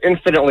we're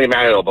infinitely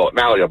malleable.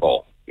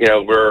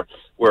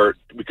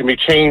 We can be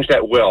changed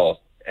at will,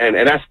 and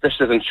this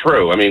isn't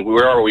true. I mean, we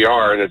are where we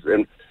are,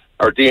 and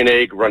our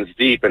DNA runs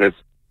deep, and it's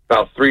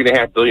about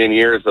 3.5 billion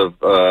years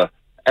of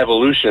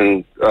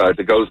evolution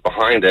that goes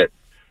behind it.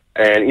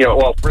 And,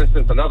 for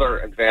instance, another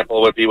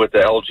example would be with the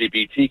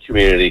LGBT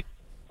community.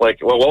 Like,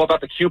 what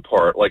about the Q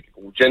part? Like,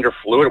 gender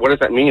fluid, what does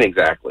that mean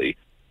exactly?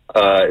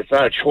 It's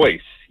not a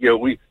choice.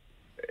 You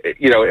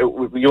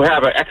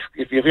have an X,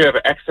 if you have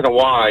an X and a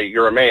Y,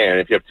 you're a man.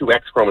 If you have two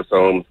X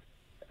chromosomes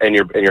in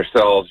your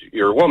cells,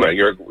 you're a woman,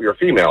 you're a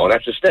female, and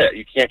that's just it.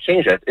 You can't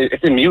change that.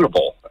 It's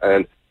immutable.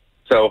 And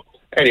so,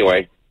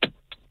 anyway, I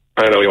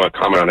don't know if you want to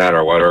comment on that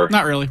or what.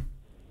 Not really.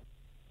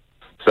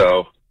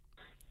 So,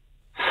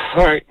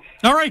 all right.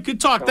 All right, good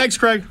talk. Thanks,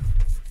 Craig.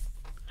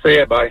 See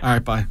ya, bye. All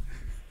right, bye.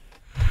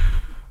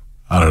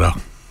 I don't know.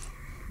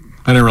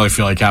 I didn't really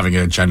feel like having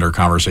a gender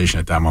conversation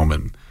at that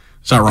moment.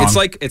 Is that wrong?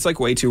 It's like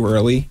way too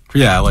early.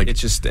 Yeah, like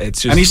it's just.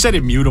 And he said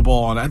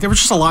immutable, and there was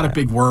just a lot of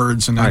big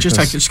words, and I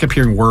just kept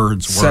hearing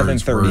words.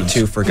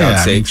 7:32 for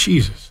God's sake.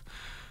 Jesus.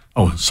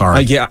 Oh,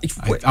 sorry. Yeah,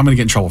 I'm going to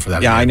get in trouble for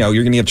that. Yeah, I know.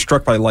 You're going to get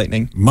struck by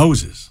lightning.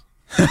 Moses.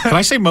 Can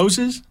I say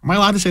Moses? Am I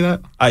allowed to say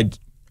that? I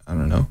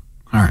don't know.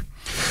 All right.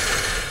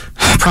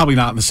 Probably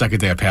not on the second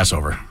day of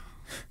Passover.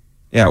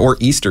 Yeah, or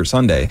Easter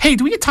Sunday. Hey,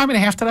 do we get time and a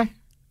half today?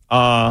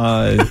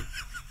 I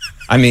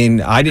mean,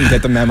 I didn't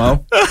get the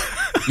memo.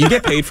 You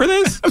get paid for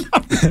this? All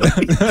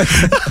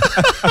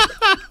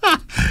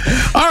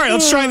right,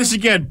 let's try this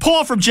again.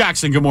 Paul from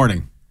Jackson, good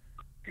morning.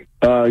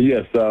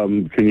 Yes,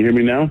 can you hear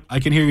me now? I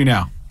can hear you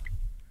now.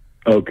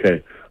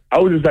 Okay. I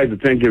would just like to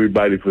thank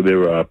everybody for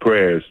their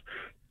prayers,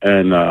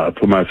 and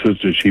for my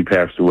sister, she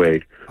passed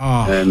away.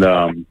 Oh.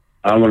 And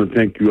I want to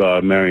thank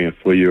you, Marion,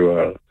 for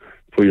your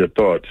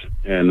thoughts.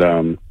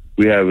 And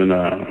we having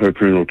her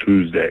funeral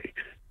Tuesday.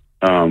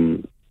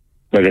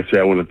 Like I said,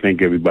 I want to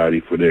thank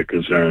everybody for their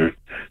concern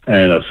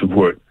and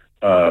support.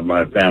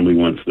 My family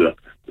wants to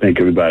thank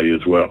everybody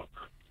as well.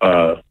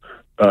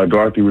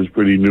 Dorothy was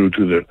pretty new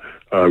to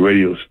the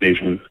radio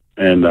station,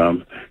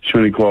 and she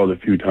only called a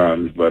few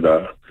times, but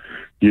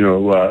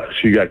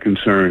she got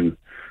concerned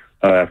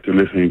after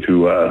listening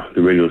to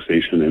the radio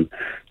station, and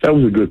that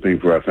was a good thing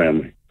for our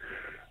family.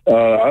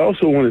 I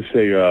also want to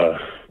say,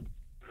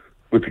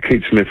 with the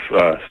Kate Smith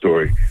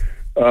story,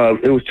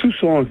 it was two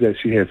songs that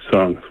she had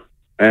sung,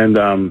 and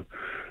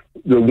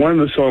the one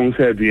of the songs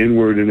had the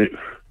N-word in it.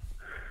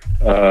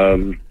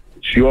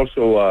 She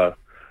also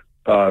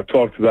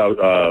talked about,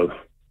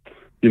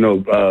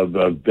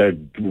 that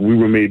we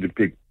were made to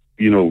pick,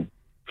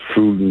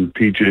 fruit and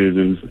peaches,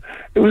 and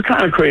it was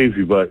kind of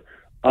crazy. But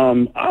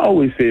I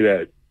always say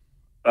that,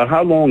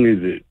 how long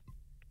is it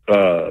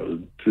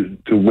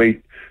to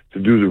wait to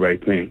do the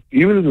right thing?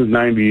 Even if it was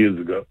 90 years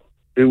ago,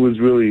 it was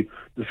really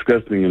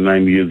disgusting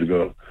 90 years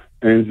ago,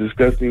 and it's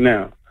disgusting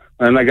now.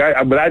 And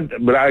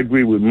but I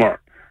agree with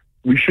Mark.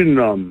 We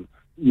shouldn't,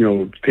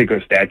 take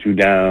her statue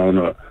down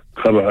or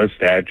cover her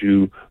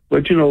statue.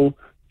 But some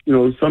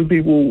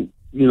people,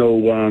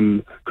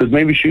 because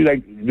maybe she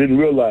didn't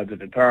realize at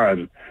the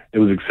time it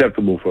was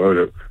acceptable for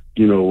her to,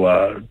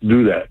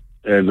 do that.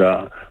 And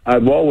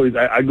I've always,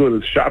 I go to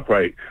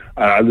ShopRite.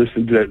 I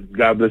listen to that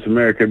God Bless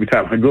America every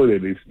time I go there.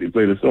 They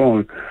play the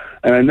song,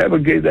 and I never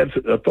gave that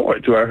a thought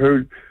until I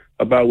heard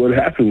about what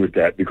happened with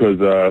that, because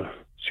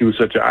she was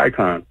such an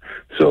icon.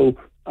 So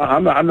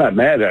I'm not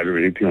mad at her or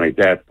anything like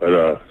that,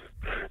 but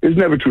it's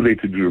never too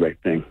late to do the right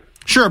thing.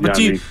 Sure, but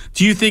do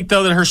you think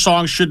though that her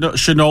songs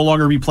should no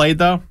longer be played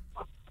though?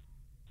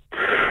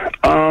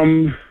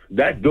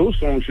 Those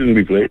songs shouldn't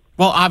be played.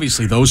 Well,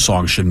 obviously those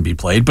songs shouldn't be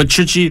played, but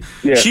should she?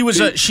 Yeah, she was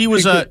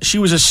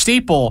a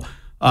staple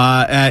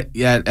at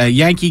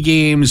Yankee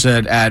games,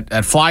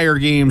 at Flyer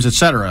games,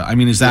 etc. I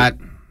mean, is that?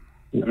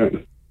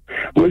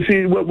 Well,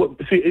 see,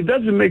 it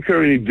doesn't make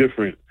her any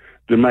different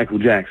than Michael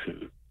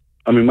Jackson.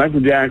 I mean, Michael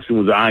Jackson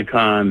was an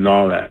icon and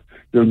all that.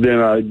 Then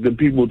the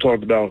people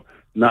talked about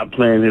not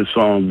playing his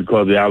songs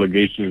because of the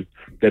allegations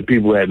that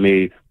people had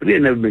made, but they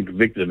had never been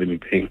convicted of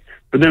anything.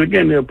 But then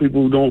again, there are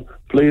people who don't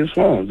play his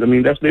songs. I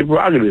mean, that's their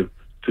prerogative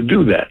to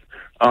do that.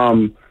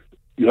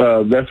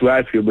 That's what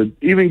I feel. But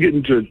even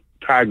getting to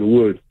Tiger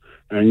Woods,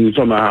 and you're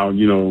talking about how,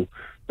 the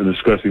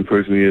disgusting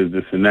person he is,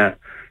 this and that.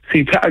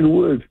 See, Tiger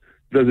Woods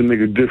doesn't make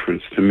a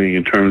difference to me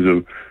in terms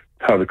of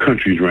how the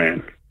country's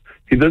ran.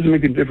 He doesn't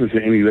make a difference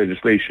in any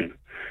legislation.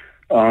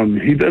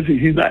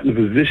 He's not in a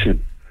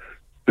position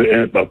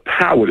of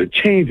power to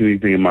change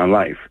anything in my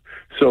life.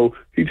 So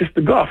he's just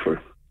a golfer,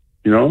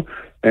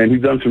 and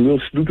he's done some real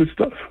stupid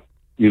stuff,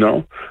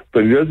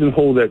 but he doesn't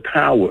hold that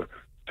power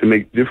to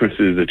make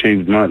differences that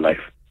change my life.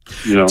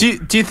 Do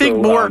you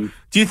think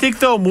do you think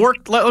though more?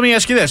 Let me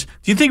ask you this: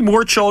 do you think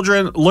more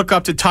children look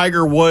up to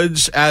Tiger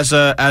Woods as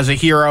a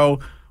hero,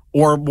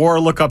 or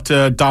more look up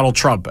to Donald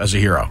Trump as a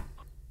hero?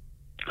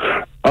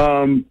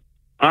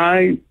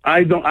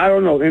 I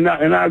don't know. In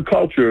our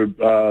culture,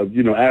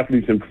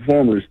 athletes and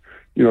performers,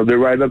 they're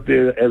right up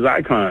there as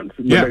icons.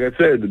 But like I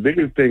said, the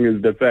biggest thing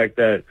is the fact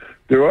that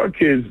there are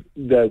kids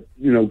that,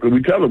 because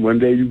we tell them one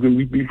day you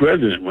can be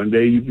president. One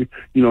day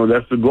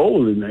that's the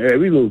goal in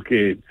every little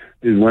kid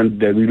is one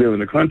that we live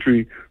in a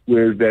country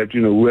where that,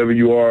 whoever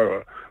you are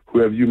or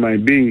whoever you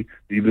might be,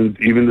 even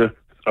the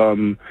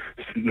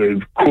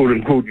quote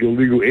unquote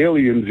illegal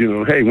aliens,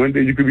 hey, one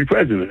day you could be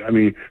president. I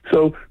mean,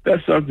 so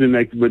that's something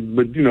that, but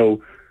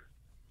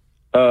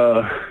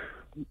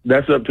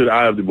that's up to the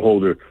eye of the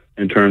beholder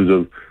in terms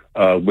of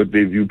what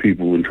they view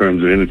people in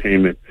terms of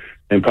entertainment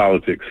and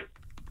politics.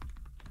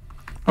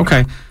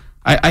 Okay.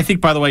 I think,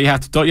 by the way, you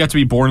have to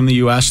be born in the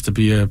U.S. to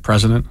be a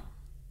president?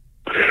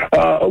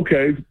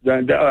 Okay.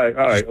 All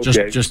right.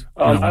 Okay. Just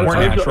more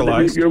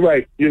naturalized. You're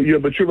right.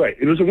 But you're right.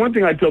 And there's one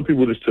thing I tell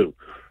people this too.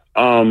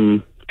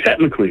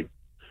 Technically,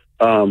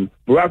 Barack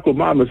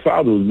Obama's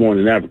father was born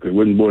in Africa. He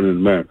wasn't born in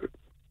America.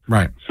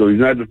 Right. So he's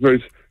not the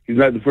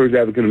first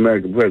African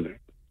American president.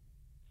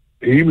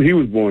 He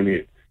was born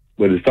here,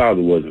 but his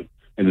father wasn't,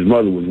 and his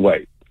mother was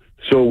white.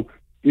 So,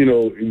 you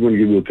want to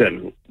get real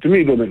technical. To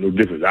me, it don't make no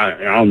difference. I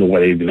don't know why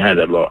they even had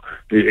that law.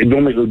 It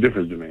don't make no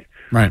difference to me.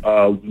 Right.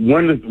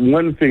 One of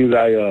the things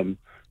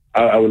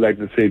I would like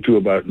to say too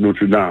about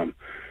Notre Dame,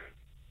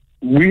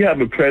 we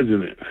have a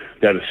president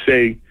that'll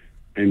say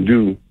and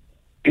do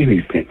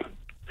anything.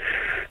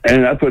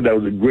 And I thought that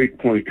was a great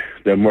point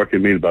that Mark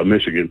had made about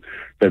Michigan,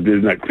 that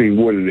there's not clean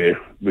water there,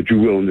 but you're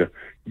willing to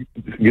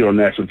get on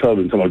national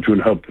television talking about trying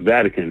to help the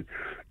Vatican.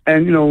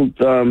 And,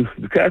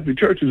 the Catholic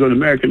Church is on the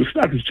American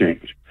Stock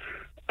Exchange.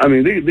 I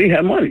mean, they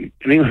have money.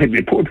 It ain't like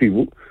they're poor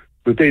people,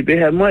 but they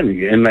have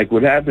money. And like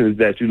what happens is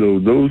that,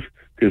 those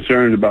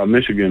concerned about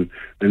Michigan,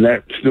 and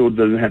that still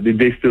doesn't have,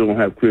 they still don't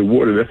have clear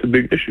water. That's a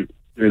big issue.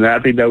 And I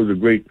think that was a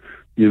great,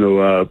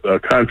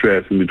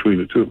 contrast in between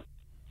the two.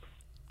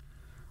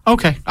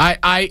 Okay,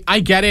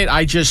 I get it.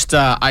 I just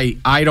I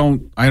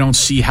don't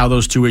see how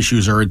those two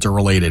issues are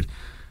interrelated.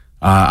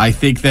 I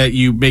think that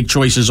you make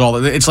choices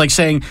it's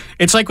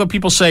like when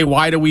people say,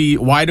 why do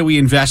we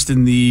invest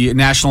in the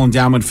National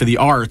Endowment for the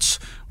Arts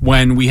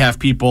when we have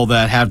people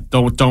that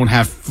don't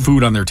have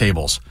food on their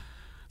tables?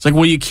 It's like,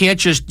 well, you can't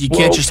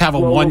just have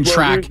one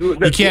track.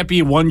 You can't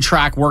be one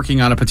track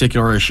working on a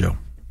particular issue.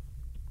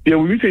 Yeah,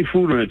 when you say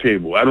food on the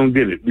table, I don't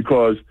get it,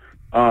 because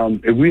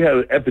if we have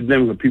an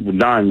epidemic of people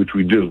dying, which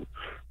we do,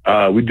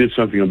 we did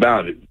something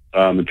about it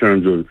in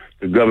terms of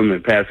the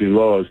government passing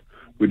laws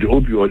with the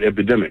opioid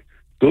epidemic.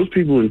 Those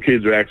people and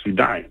kids are actually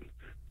dying.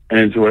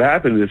 And so what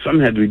happened is something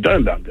had to be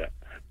done about that.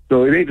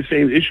 So it ain't the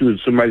same issue as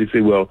somebody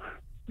say, well,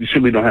 you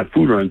simply don't have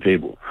food on the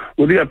table.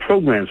 Well, they have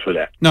programs for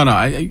that. No,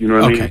 you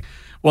know what I mean?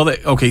 Well,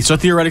 so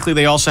theoretically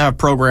they also have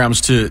programs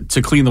to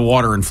clean the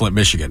water in Flint,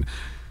 Michigan.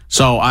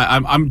 So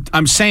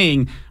I'm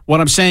saying, what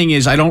I'm saying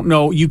is, I don't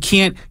know, you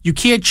can't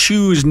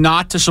choose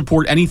not to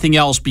support anything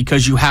else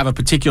because you have a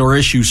particular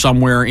issue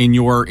somewhere in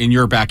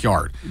your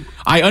backyard.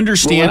 I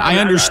understand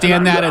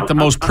that at the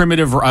most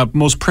primitive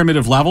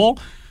level,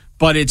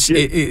 but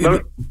go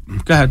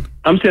ahead.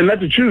 I'm saying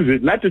not to choose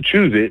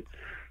it.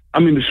 I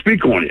mean, to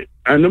speak on it.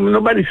 And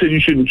nobody said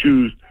you shouldn't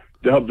choose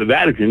to help the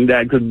Vatican,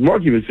 because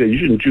Mark even said you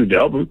shouldn't choose to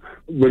help them.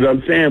 But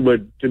I'm saying,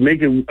 but to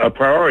make it a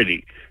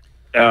priority,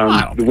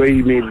 the way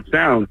he made it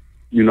sound,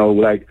 they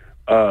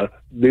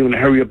want to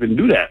hurry up and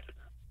do that.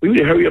 We need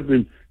to hurry up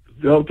and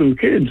help them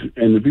kids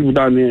and the people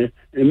down there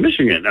in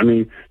Michigan. I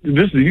mean,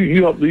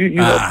 you help.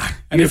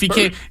 And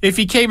if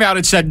he came out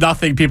and said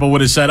nothing, people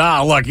would have said,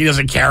 "Oh, look, he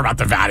doesn't care about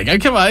the Vatican."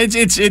 Come on,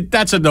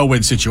 that's a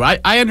no-win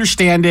situation. I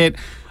understand it.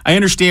 I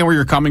understand where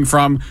you're coming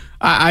from.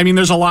 I mean,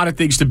 there's a lot of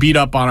things to beat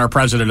up on our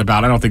president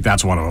about. I don't think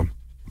that's one of them.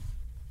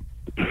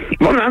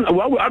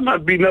 Well, I'm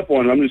not beating up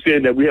on him. I'm just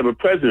saying that we have a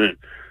president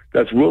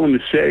that's willing to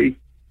say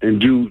and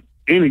do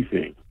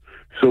anything.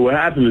 So what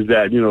happens is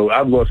that,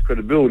 I've lost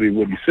credibility in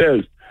what he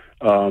says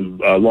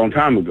a long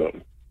time ago,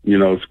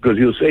 because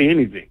he'll say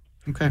anything.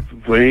 Okay.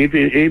 For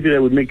anything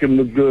that would make him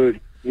look good,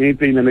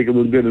 anything that make him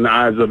look good in the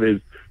eyes of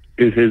his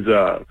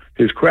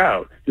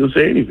crowd, he'll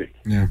say anything.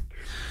 Yeah.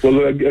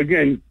 Well,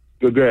 again,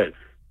 go ahead.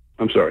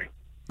 I'm sorry.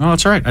 No,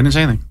 that's all right. I didn't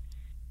say anything.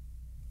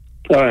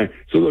 All right.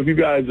 So look, you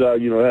guys,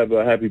 have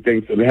a happy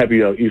Thanksgiving, happy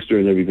Easter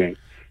and everything.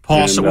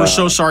 Paul, so we're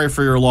so sorry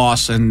for your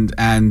loss, and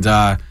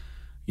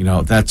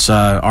that's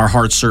our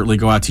hearts certainly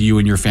go out to you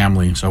and your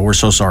family. So we're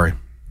so sorry.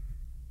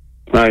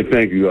 All right,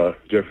 thank you,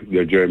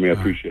 Jeremy. I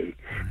appreciate it,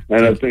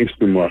 and thanks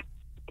too much.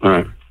 All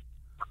right.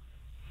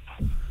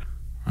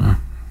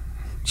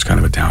 It's kind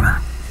of a downer.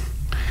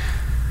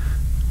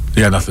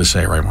 You got nothing to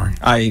say, right, Mark?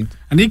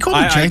 And he called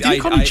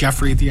me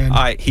Jeffrey at the end.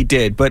 He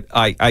did, but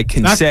I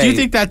can say. Do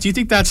you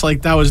think that's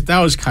like that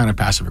was kind of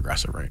passive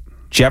aggressive, right?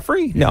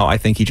 Jeffrey? No, I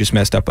think he just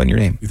messed up on your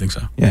name. You think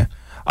so? Yeah.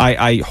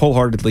 I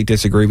wholeheartedly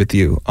disagree with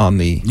you on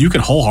the. You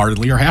can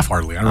wholeheartedly or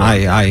half-heartedly. I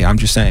don't know. I'm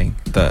just saying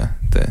the.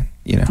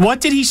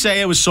 What did he say?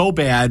 It was so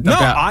bad.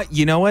 No,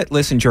 you know what?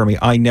 Listen, Jeremy.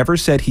 I never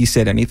said he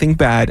said anything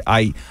bad.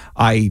 I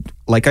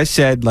like I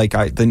said,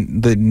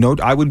 the note.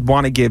 I would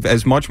want to give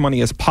as much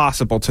money as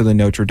possible to the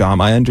Notre Dame.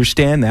 I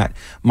understand that.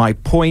 My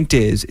point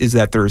is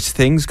that there's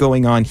things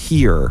going on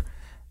here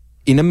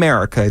in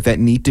America that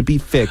need to be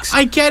fixed.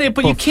 I get it,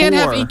 but you can't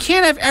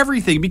have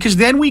everything, because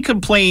then we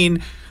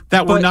complain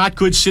that we're not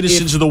good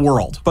citizens of the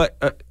world.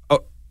 But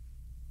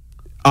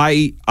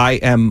I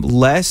am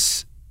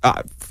less.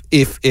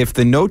 If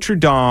the Notre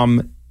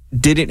Dame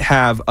didn't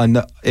have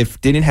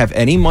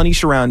any money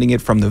surrounding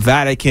it from the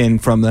Vatican,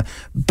 from the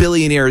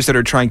billionaires that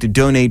are trying to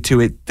donate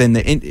to it, then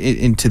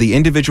into the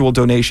individual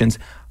donations,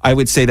 I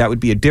would say that would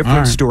be a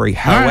different story.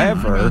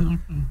 However,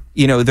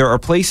 there are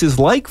places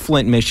like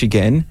Flint,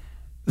 Michigan,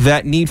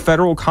 that need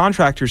federal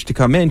contractors to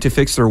come in to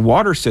fix their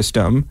water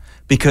system,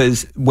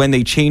 because when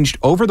they changed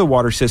over the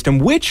water system,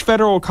 which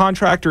federal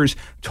contractors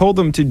told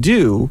them to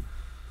do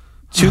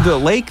to the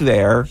lake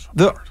there,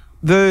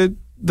 the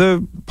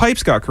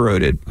pipes got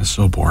corroded. That's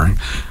so boring.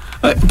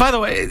 By the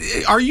way,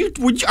 are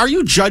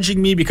you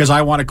judging me because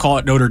I want to call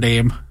it Notre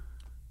Dame?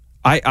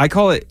 I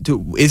call it.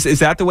 Is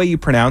that the way you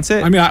pronounce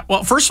it? I mean,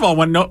 first of all,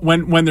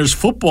 when there's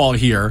football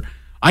here,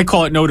 I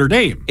call it Notre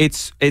Dame. I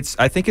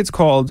think it's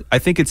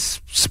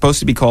supposed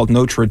to be called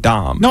Notre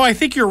Dame. No, I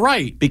think you're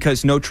right,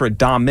 because Notre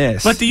Dame.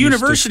 But the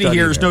university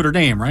here is Notre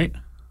Dame, right?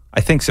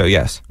 I think so.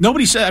 Yes.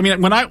 Nobody said. I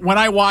mean, when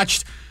I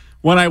watched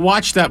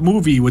that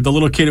movie with the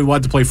little kid who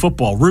wanted to play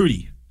football,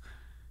 Rudy,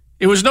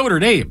 it was Notre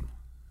Dame.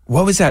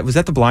 What was that? Was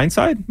that The Blind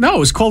Side? No, it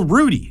was called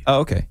Rudy. Oh,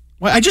 okay.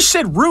 Well, I just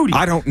said Rudy.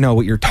 I don't know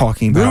what you're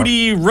talking about.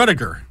 Rudy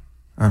Rudiger.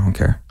 I don't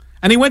care.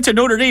 And he went to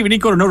Notre Dame. He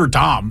didn't go to Notre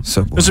Dame.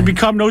 So does it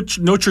become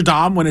Notre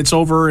Dame when it's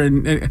over?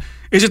 And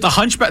is it the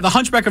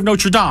Hunchback of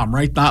Notre Dame,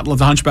 right? Not the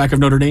Hunchback of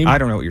Notre Dame? I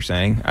don't know what you're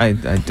saying. I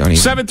don't even.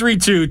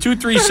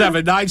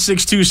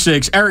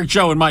 732-237-9626. Eric,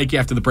 Joe, and Mike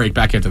after the break.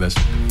 Back after this.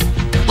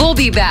 We'll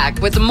be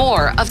back with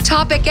more of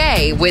Topic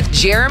A with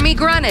Jeremy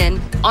Grunin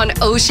on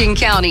Ocean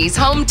County's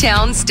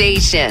hometown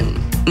station,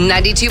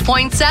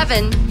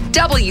 92.7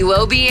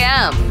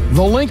 WOBM.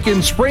 The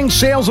Lincoln Spring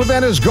Sales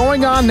Event is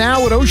going on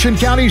now at Ocean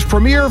County's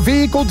premier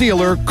vehicle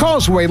dealer,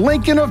 Causeway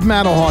Lincoln of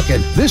Manahawkin.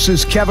 This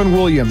is Kevin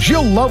Williams.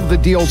 You'll love the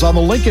deals on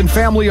the Lincoln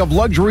family of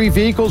luxury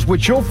vehicles,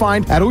 which you'll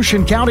find at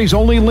Ocean County's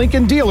only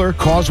Lincoln dealer,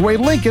 Causeway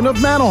Lincoln of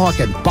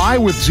Manahawkin. Buy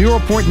with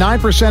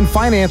 0.9%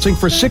 financing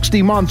for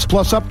 60 months,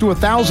 plus up to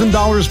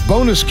 $1,000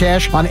 bonus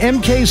cash on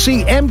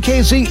MKC,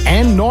 MKZ,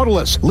 and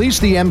Nautilus. Lease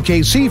the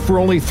MKC for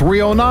only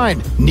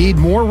 $309. Need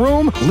more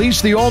room?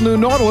 Lease the all-new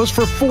Nautilus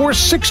for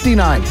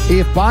 $469.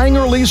 If buying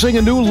or leasing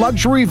a new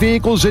luxury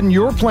vehicle is in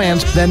your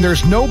plans, then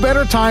there's no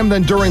better time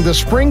than during the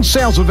spring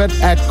sales event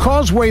at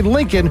Causeway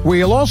Lincoln, where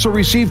you'll also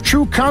receive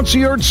true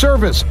concierge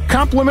service,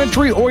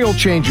 complimentary oil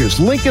changes,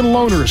 Lincoln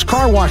loaners,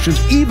 car washes,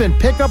 even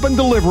pickup and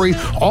delivery,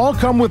 all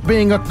come with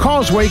being a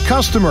Causeway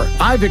customer.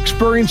 I've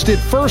experienced it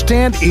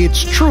firsthand.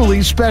 It's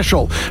truly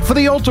special. For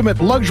the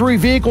ultimate luxury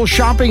vehicle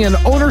shopping and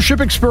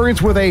ownership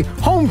experience with a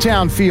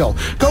hometown feel,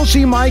 go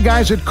see my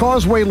guys at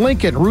Causeway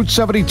Lincoln, Route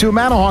 72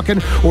 Manahawkin,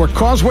 or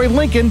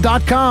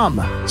CausewayLincoln.com.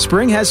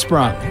 Spring has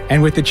sprung,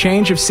 and with the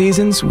change of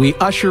seasons, we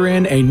usher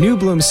in a new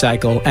bloom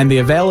cycle and the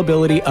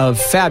availability of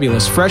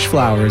fabulous fresh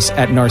flowers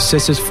at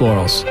Narcissus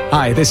Florals.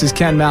 Hi, this is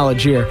Ken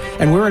Malagier,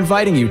 and we're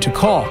inviting you to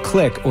call,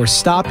 click, or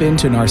stop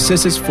into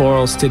Narcissus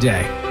Florals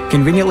today.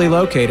 conveniently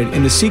located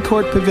in the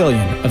Seacourt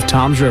Pavilion of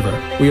Toms River.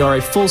 We are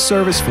a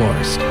full-service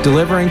florist,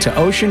 delivering to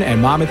Ocean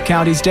and Monmouth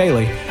counties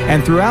daily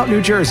and throughout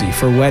New Jersey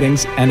for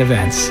weddings and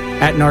events.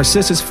 At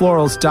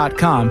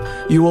NarcissusFlorals.com,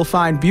 you will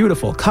find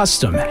beautiful,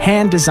 custom,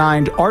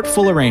 hand-designed,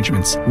 artful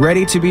arrangements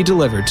ready to be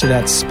delivered to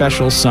that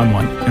special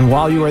someone. And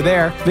while you are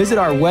there, visit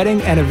our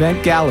wedding and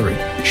event gallery,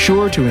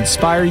 sure to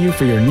inspire you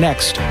for your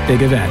next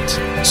big event.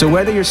 So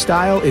whether your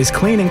style is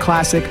clean and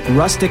classic,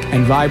 rustic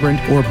and vibrant,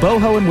 or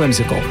boho and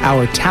whimsical,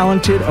 our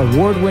talented,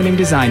 award-winning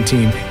design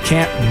team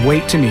can't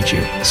wait to meet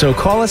you. So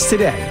call us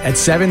today at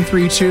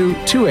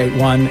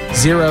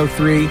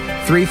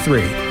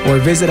 732-281-0333 or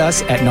visit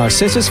us at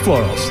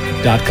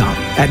NarcissusFlorals.com.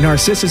 At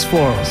Narcissus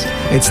Florals,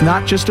 it's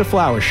not just a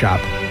flower shop,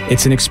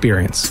 it's an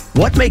experience.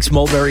 What makes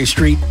Mulberry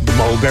Street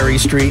Mulberry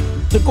Street?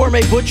 The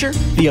gourmet butcher?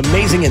 The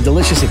amazing and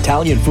delicious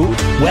Italian food?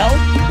 Well,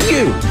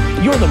 you.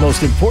 You're the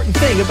most important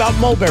thing about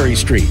Mulberry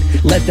Street.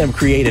 Let them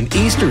create an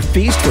Easter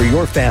feast for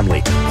your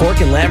family.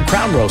 Pork and lamb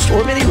crown roast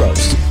or mini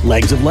roast,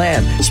 legs of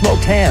lamb,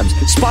 smoked hams,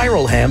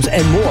 spiral hams,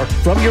 and more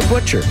from your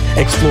butcher.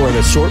 Explore an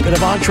assortment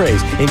of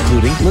entrees,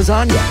 including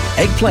lasagna,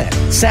 eggplant,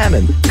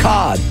 salmon,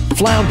 cod,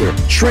 flounder,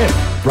 shrimp,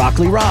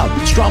 broccoli rabe,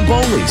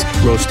 strombolis,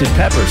 roasted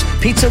peppers,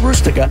 pizza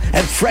rustica,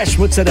 and fresh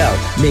mozzarella,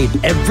 made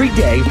every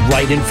day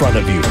right in front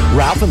of you.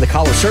 Ralph and the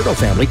Colasurdo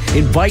family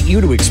invite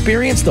you to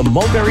experience the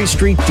Mulberry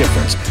Street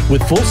difference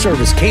with full-service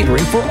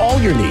catering for all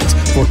your needs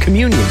for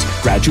communions,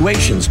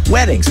 graduations,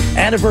 weddings,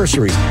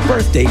 anniversaries,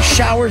 birthdays,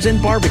 showers,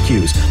 and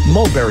barbecues.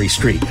 Mulberry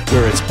Street,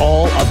 where it's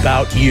all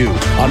about you.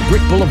 On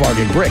Brick Boulevard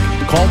in Brick,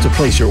 call to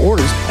place your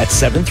orders at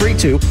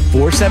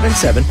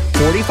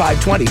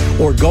 732-477-4520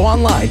 or go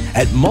online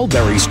at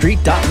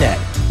mulberrystreet.net.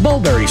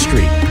 Mulberry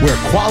Street, where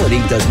quality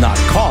does not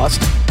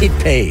cost, it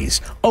pays.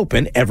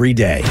 Open every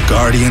day.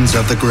 Guardians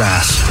of the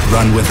Grass,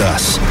 run with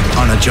us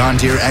on a John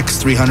Deere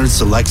X300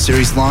 Select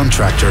Series lawn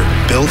tractor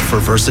built for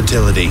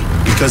versatility.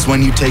 Because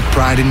when you take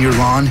pride in your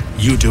lawn,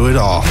 you do it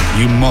all.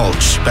 You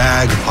mulch,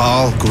 bag,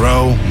 haul,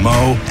 grow,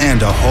 mow,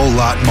 and a whole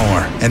lot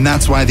more. And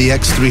that's why the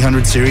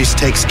X300 Series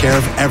takes care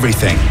of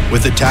everything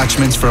with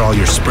attachments for all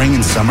your spring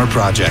and summer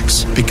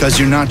projects. Because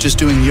you're not just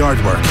doing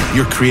yard work,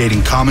 you're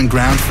creating common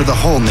ground for the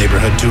whole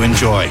neighborhood to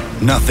enjoy.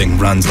 Nothing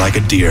runs like a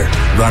Deere.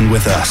 Run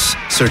with us.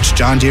 Search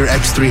John Deere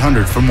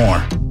X300 for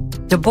more.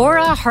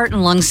 Deborah Heart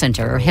and Lung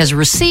Center has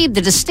received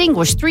the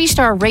distinguished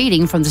 3-star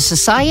rating from the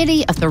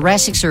Society of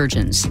Thoracic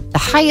Surgeons, the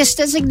highest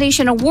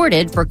designation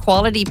awarded for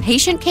quality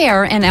patient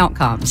care and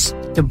outcomes.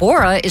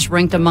 Deborah is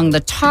ranked among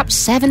the top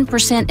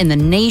 7% in the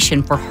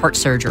nation for heart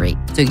surgery.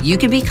 So you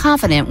can be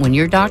confident when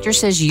your doctor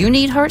says you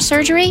need heart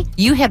surgery,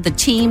 you have the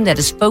team that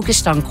is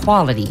focused on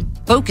quality,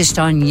 focused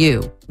on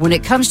you. When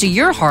it comes to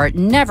your heart,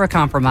 never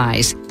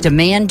compromise.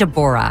 Demand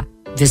Deborah.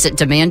 Visit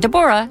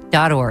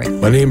demanddeborah.org.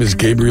 My name is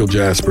Gabriel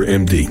Jasper,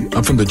 MD.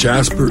 I'm from the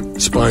Jasper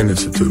Spine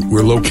Institute.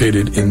 We're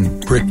located in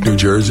Brick, New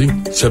Jersey,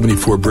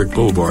 74 Brick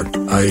Boulevard.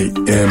 I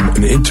am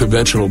an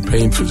interventional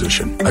pain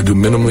physician. I do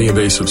minimally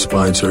invasive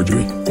spine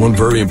surgery. One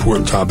very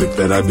important topic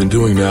that I've been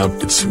doing now,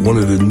 it's one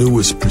of the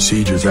newest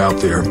procedures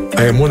out there.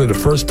 I am one of the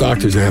first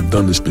doctors that have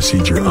done this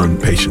procedure on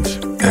patients.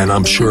 And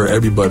I'm sure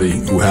everybody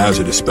who has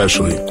it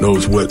especially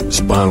knows what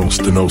spinal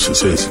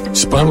stenosis is.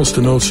 Spinal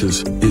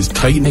stenosis is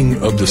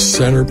tightening of the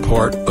center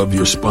part of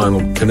your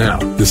spinal canal.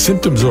 The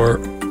symptoms are,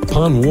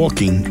 upon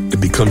walking, it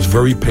becomes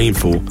very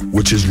painful,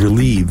 which is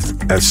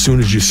relieved as soon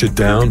as you sit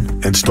down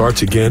and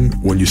starts again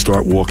when you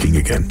start walking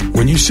again.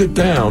 When you sit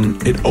down,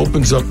 it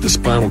opens up the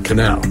spinal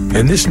canal.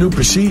 And this new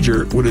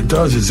procedure, what it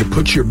does is it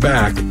puts your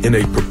back in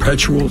a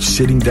perpetual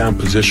sitting down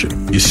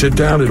position. You sit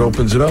down, it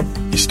opens it up.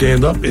 You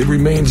stand up, it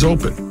remains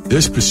open.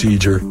 This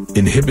procedure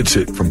inhibits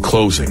it from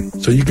closing,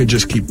 so you can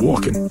just keep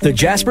walking. The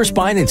Jasper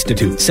Spine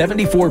Institute,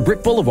 74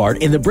 Brick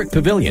Boulevard in the Brick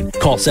Pavilion.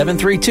 Call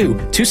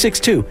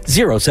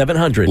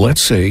 732-262-0700.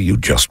 Let's say you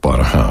just bought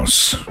a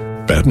house.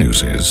 Bad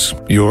news is,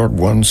 you're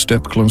one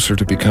step closer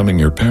to becoming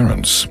your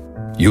parents.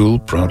 You'll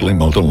proudly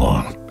mow the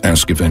lawn.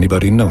 Ask if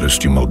anybody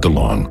noticed you mowed the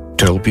lawn.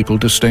 Tell people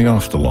to stay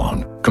off the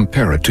lawn.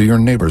 Compare it to your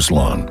neighbor's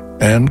lawn.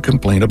 And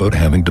complain about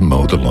having to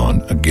mow the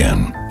lawn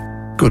again.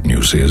 Good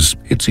news is,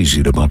 it's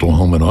easy to bundle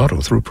home and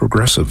auto through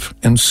Progressive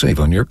and save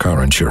on your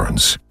car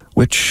insurance,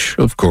 which,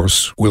 of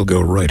course, will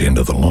go right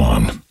into the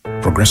lawn.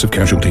 Progressive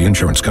Casualty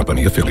Insurance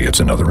Company,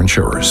 affiliates, and other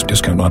insurers.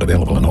 Discount not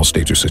available in all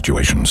states or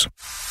situations.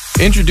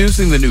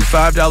 Introducing the new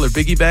 $5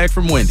 Biggie Bag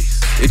from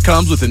Wendy's. It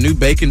comes with a new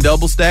bacon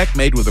double stack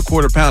made with a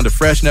quarter pound of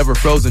fresh, never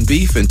frozen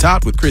beef and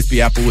topped with crispy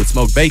Applewood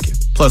smoked bacon.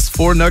 Plus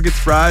 4 nuggets,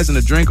 fries, and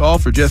a drink, all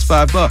for just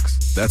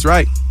 $5. That's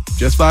right,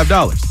 just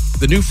 $5.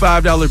 The new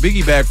 $5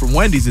 Biggie Bag from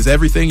Wendy's is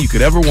everything you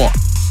could ever want.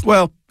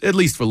 Well, at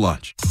least for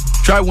lunch.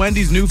 Try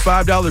Wendy's new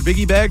 $5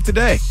 Biggie Bag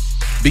today.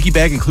 Biggie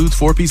Bag includes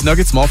 4-piece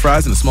nuggets, small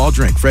fries, and a small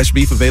drink. Fresh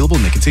beef available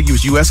in the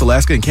contiguous U.S.,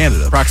 Alaska, and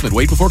Canada. Approximate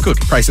weight before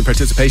cooking. Price and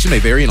participation may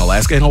vary in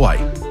Alaska and Hawaii.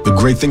 The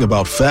great thing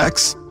about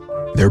facts,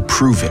 they're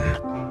proven.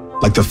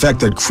 Like the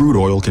fact that crude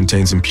oil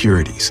contains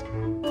impurities.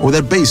 Or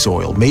that base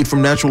oil made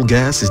from natural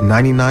gas is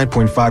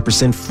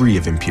 99.5% free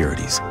of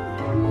impurities.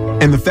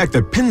 And the fact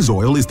that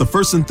Pennzoil is the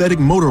first synthetic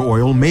motor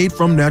oil made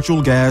from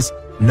natural gas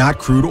not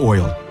crude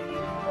oil.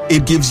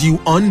 It gives you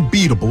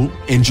unbeatable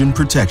engine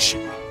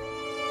protection.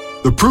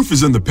 The proof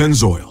is in the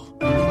Pennzoil.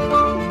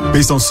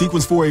 Based on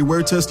Sequence 4A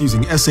wear test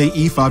using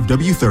SAE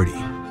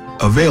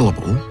 5W30.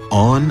 Available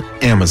on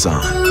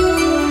Amazon.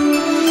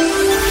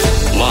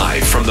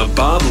 Live from the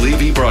Bob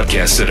Levy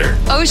Broadcast Center.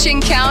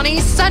 Ocean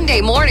County's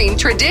Sunday morning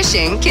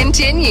tradition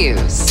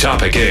continues.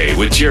 Topic A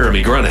with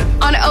Jeremy Grunin.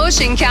 On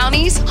Ocean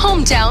County's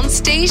hometown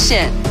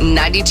station,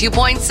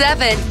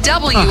 92.7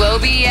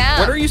 WOBM.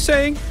 What are you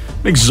saying?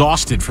 I'm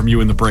exhausted from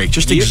you in the break.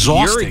 Just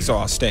exhausting. You're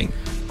exhausting.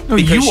 No,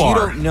 because you are.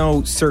 You don't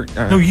know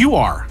certain. No, you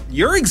are.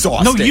 You're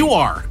exhausting. No, you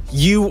are.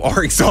 You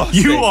are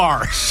exhausting. You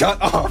are. Shut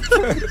up.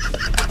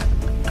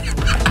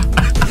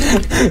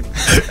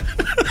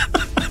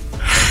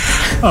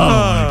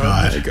 Oh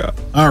my God.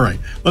 All right.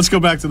 Let's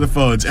go back to the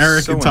phones.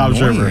 Eric So and Tom's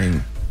annoying.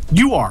 River.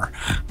 You are.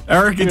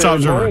 Eric and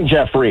Tom's River. Good morning,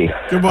 Jeffrey.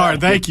 Good morning.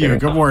 Thank you.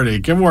 Good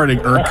morning. Good morning,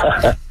 Eric.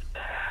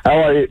 How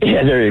are you?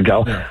 Yeah, there you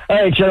go. Yeah.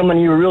 All right, gentlemen,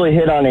 you really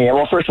hit on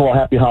well, first of all,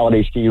 happy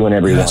holidays to you and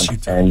everyone. Yes, you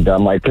too. And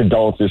my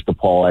condolences to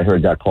Paul. I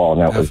heard that call,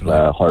 and that was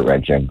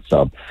heart-wrenching.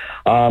 So,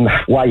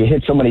 wow, you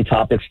hit so many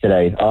topics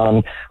today.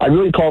 I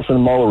really called for the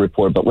Mueller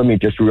report, but let me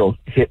just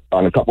hit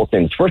on a couple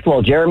things. First of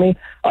all, Jeremy,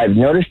 I've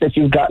noticed that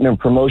you've gotten a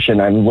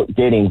promotion. I'm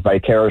dating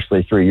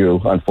vicariously through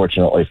you,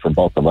 unfortunately, for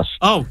both of us.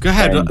 Oh, go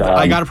ahead. And,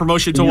 I got a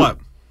promotion to what?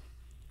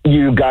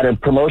 You got a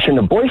promotion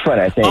to boyfriend,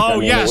 I think. Oh, I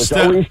mean, yes. It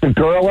was always the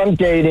girl I'm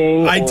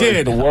dating. I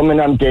did. The woman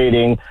I'm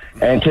dating.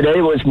 And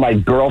today was my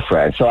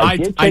girlfriend. So I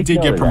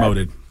did get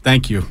promoted.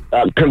 Thank you.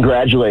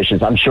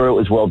 Congratulations. I'm sure it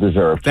was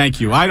well-deserved.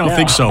 Thank you. I don't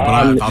think so, but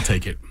I'll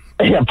take it.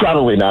 Yeah,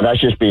 probably not. I was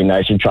just being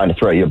nice and trying to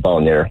throw you a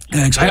bone there.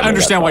 Thanks. I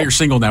understand why you're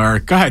single now,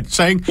 Eric. Go ahead.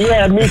 Saying.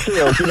 Yeah, me too.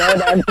 I've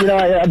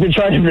been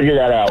trying to figure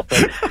that out.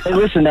 But, hey,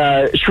 listen,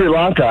 Sri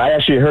Lanka, I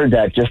actually heard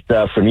that just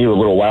from you a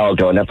little while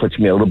ago, and that puts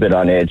me a little bit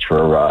on edge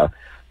for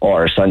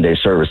our Sunday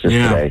services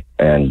today.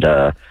 And,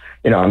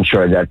 I'm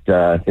sure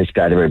that this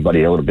got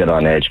everybody a little bit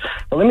on edge.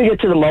 But let me get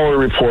to the Mueller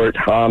report.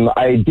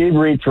 I did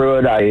read through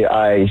it.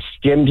 I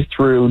skimmed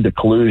through the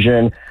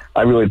collusion.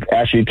 I really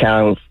actually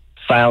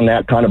found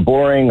that kind of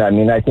boring. I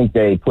mean, I think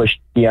they pushed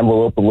the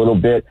envelope a little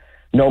bit,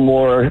 no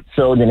more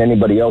so than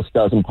anybody else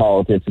does in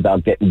politics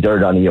about getting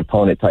dirt on the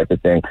opponent type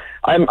of thing.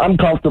 I'm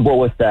comfortable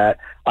with that.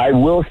 I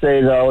will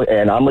say, though,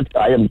 and I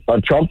am a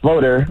Trump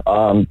voter,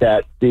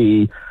 that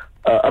the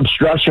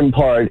obstruction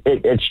part,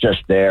 it's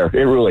just there.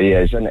 It really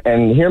is.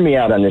 And hear me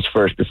out on this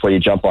first before you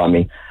jump on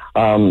me.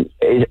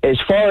 As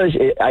far as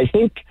I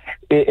think,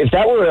 if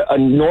that were a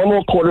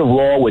normal court of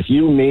law with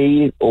you,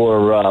 me,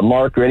 or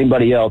Mark, or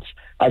anybody else,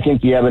 I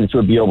think the evidence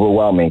would be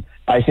overwhelming.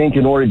 I think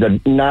in order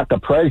to knock the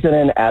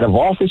president out of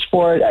office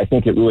for it, I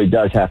think it really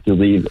does have to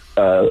meet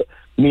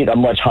a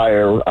much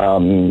higher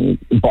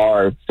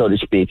bar, so to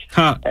speak.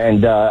 Huh.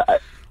 And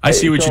I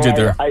see what you did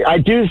there. I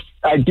do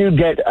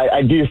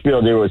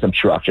feel there was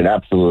obstruction,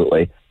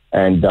 absolutely.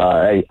 And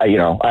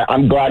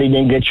I'm glad he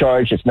didn't get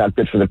charged. It's not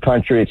good for the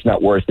country. It's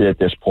not worth it at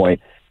this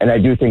point. And I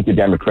do think the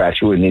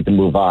Democrats really need to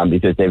move on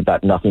because they've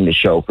got nothing to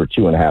show for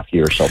 2.5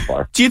 years so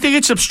far. Do you think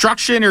it's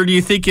obstruction, or do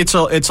you think it's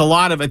a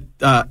lot of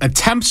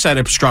attempts at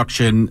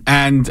obstruction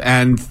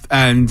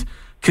and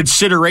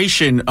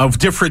consideration of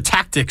different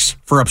tactics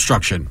for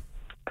obstruction?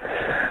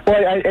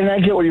 Well, I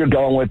get where you're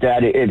going with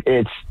that.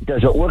 It's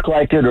does it look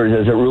like it, or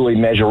does it really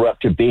measure up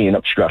to being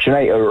obstruction,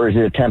 or is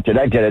it attempted?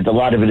 I get it. A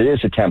lot of it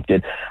is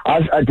attempted.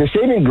 The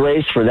saving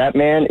grace for that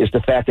man is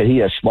the fact that he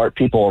has smart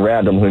people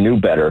around him who knew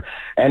better.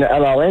 And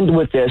I'll end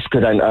with this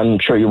because I'm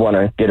sure you want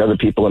to get other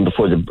people in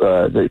before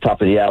the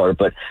top of the hour.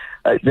 But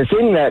the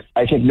thing that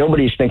I think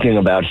nobody's thinking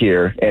about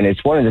here, and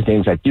it's one of the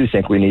things I do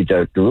think we need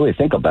to really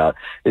think about,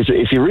 is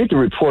if you read the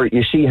report,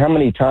 you see how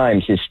many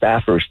times his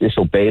staffers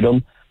disobeyed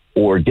him,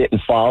 or didn't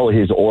follow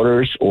his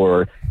orders,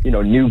 or,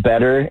 knew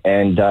better.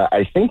 And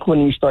I think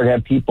when you start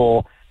having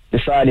people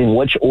deciding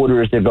which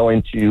orders they're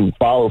going to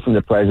follow from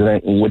the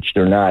president and which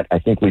they're not, I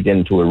think we get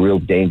into a real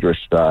dangerous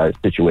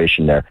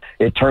situation there.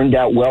 It turned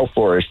out well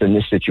for us in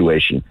this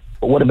situation.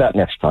 But what about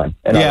next time?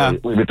 And I'll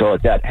leave it go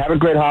at that. Have a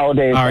great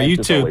holiday. All right, you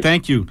too. Always.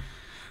 Thank you.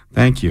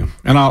 Thank you.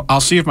 And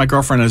I'll see if my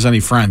girlfriend has any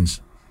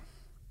friends.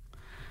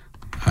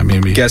 I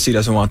mean, guess he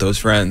doesn't want those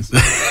friends.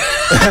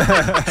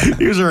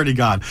 He was already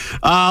gone.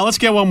 Let's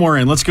get one more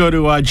in. Let's go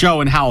to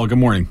Joe and Howell. Good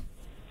morning.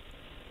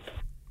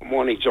 Good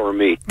morning,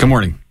 Jeremy. Good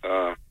morning.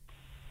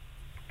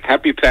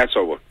 Happy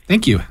Passover.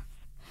 Thank you.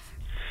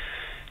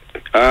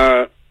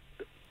 To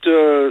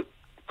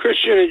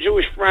Christian and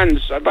Jewish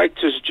friends, I'd like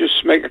to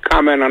just make a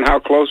comment on how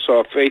close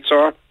our faiths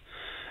are.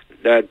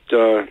 That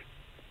the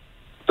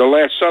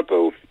Last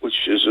Supper,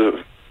 which is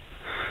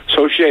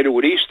associated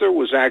with Easter,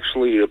 was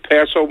actually a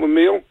Passover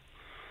meal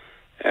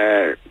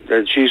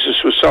that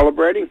Jesus was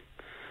celebrating,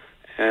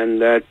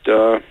 and that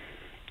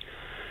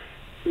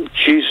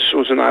Jesus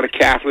was not a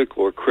Catholic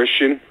or a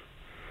Christian.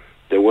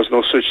 There was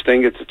no such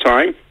thing at the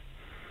time.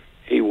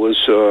 He was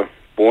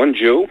born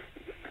Jew,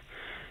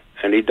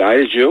 and he died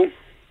a Jew.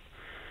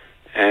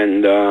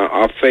 And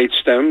our faith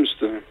stems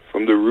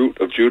from the root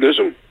of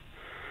Judaism,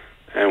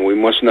 and we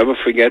must never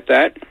forget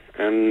that.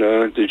 And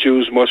the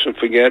Jews mustn't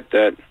forget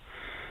that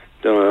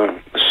the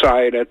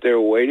Messiah that they're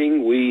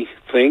awaiting, we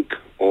think,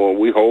 or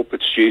we hope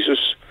it's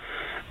Jesus.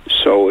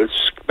 So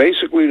it's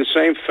basically the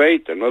same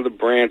fate, another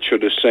branch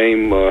of the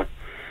same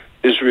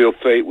Israel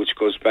fate, which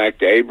goes back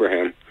to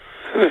Abraham.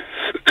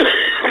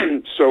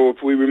 So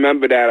if we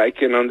remember that, I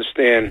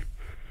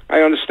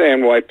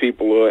understand why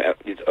people are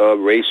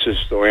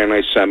racist or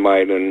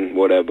anti-Semite and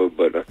whatever,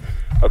 but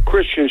a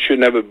Christian should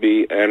never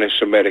be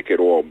anti-Semitic at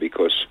all,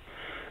 because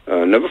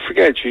never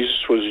forget,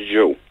 Jesus was a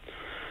Jew.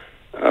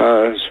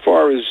 As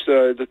far as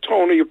the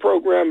tone of your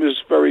program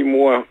is very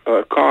more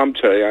calm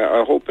today.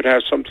 I hope it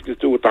has something to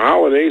do with the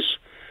holidays.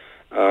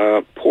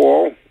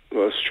 Paul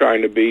was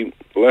trying to be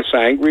less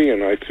angry,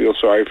 and I feel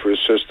sorry for his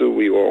sister.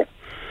 We all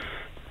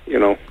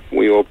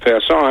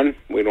pass on.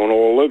 We don't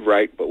all live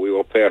right, but we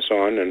all pass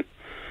on and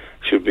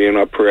should be in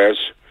our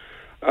prayers.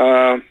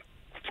 I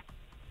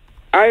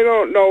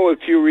don't know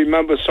if you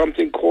remember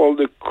something called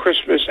the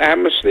Christmas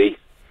amnesty.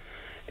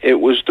 It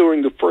was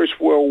during the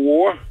First World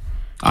War.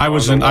 I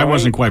wasn't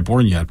quite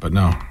born yet, but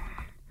no.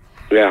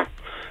 Yeah,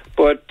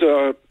 but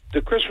the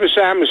Christmas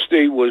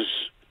amnesty was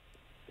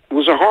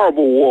a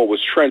horrible war. It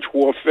was trench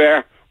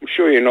warfare. I'm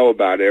sure you know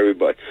about it,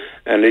 everybody.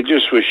 And they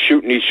just were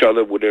shooting each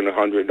other within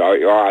 100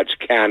 yards,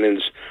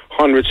 cannons,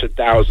 hundreds of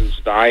thousands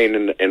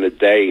dying in a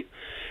day.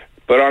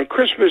 But on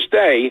Christmas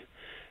Day,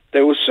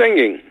 they were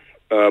singing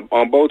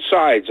on both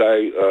sides.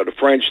 The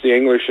French, the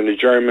English, and the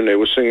German, they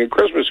were singing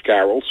Christmas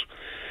carols.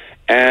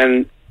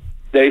 And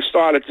they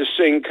started to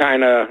sing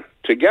kind of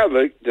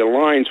together. The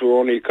lines were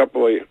only a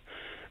couple of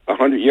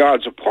 100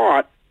 yards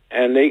apart.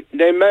 And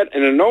they met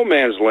in a no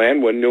man's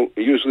land where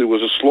usually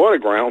was a slaughter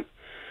ground.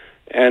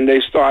 And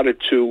they started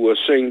to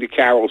sing the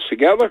carols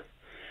together.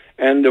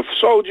 And the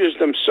soldiers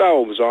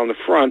themselves on the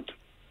front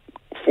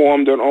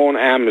formed their own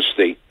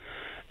amnesty.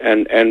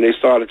 And they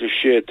started to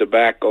share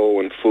tobacco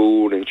and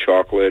food and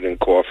chocolate and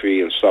coffee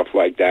and stuff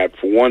like that.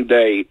 For one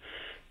day,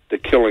 the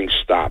killing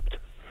stopped.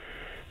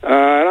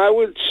 And I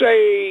would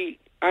say,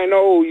 I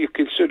know you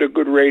consider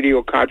good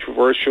radio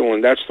controversial,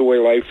 and that's the way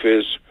life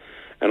is.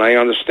 And I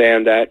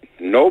understand that.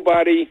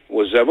 Nobody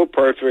was ever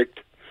perfect.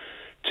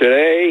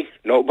 Today,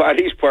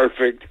 nobody's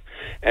perfect.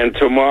 And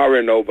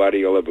tomorrow,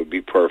 nobody will ever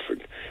be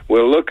perfect.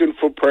 We're looking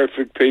for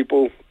perfect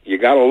people. You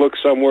got to look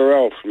somewhere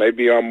else,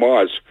 maybe on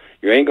Mars.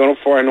 You ain't going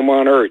to find them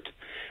on Earth.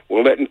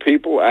 We're letting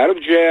people out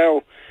of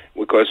jail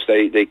because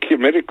they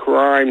committed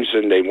crimes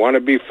and they want to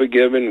be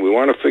forgiven. We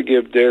want to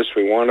forgive this.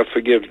 We want to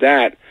forgive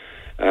that.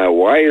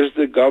 Why is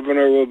the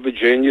governor of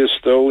Virginia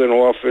still in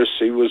office?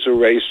 He was a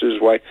racist.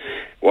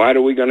 Why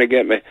are we going to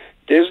get mad?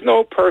 There's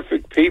no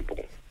perfect people.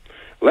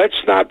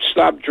 Let's not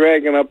stop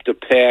dragging up the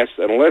past,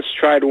 and let's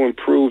try to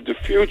improve the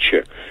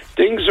future.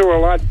 Things are a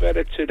lot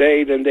better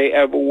today than they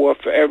ever were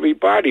for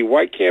everybody.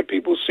 Why can't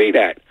people see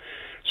that?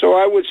 So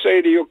I would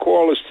say to your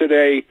callers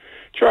today,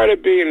 try to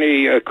be in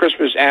the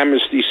Christmas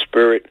amnesty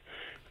spirit.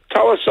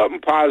 Tell us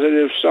something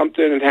positive,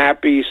 something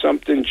happy,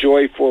 something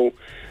joyful,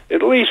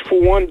 at least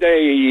for one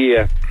day a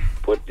year.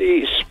 Put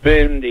the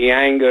spin, the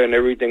anger, and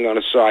everything on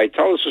the side.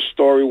 Tell us a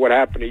story, what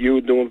happened to you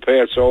doing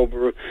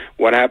Passover,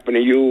 what happened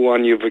to you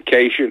on your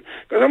vacation.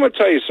 Because I'm going to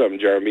tell you something,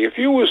 Jeremy. If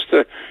you was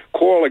to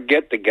call a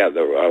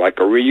get-together, like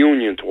a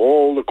reunion to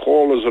all the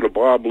callers of the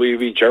Bob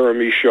Levy,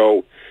 Jeremy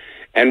show,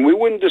 and we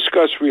wouldn't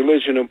discuss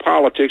religion and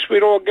politics,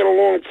 we'd all get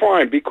along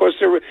fine because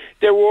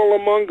they're all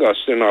among us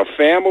in our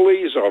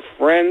families, our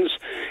friends.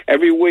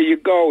 Everywhere you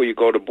go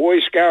to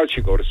Boy Scouts,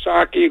 you go to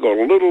soccer, you go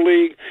to Little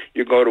League,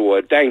 you go to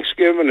a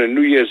Thanksgiving, a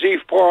New Year's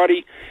Eve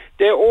party.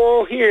 They're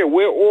all here.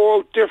 We're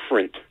all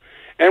different.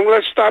 And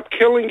let's stop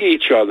killing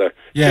each other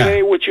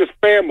today with your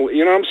family.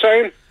 You know what I'm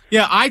saying?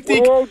 Yeah, I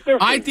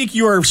think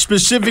you are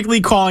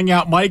specifically calling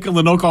out Mike in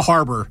Lenoka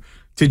Harbor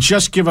to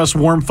just give us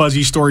warm,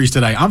 fuzzy stories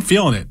today. I'm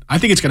feeling it. I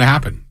think it's going to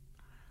happen.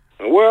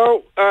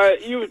 Well,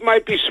 you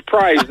might be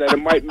surprised that it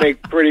might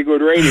make pretty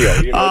good radio.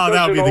 You know,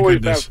 that would be the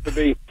goodness.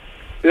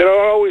 There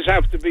don't always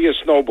have to be a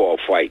snowball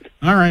fight.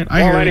 All right.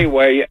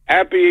 Anyway,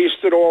 happy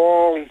Easter to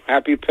all.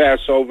 Happy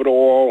Passover to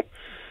all.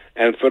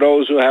 And for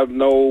those who have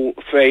no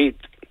faith,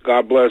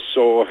 God bless,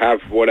 or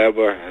have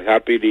whatever.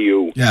 Happy to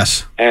you.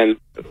 Yes. And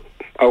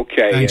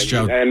okay. Thanks,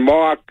 Joe. And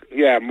Mark,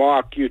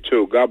 Mark, you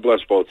too. God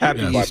bless both of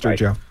you. Happy Easter,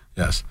 Joe.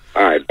 Yes.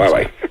 All right.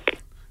 Bye-bye.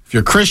 If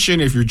you're Christian,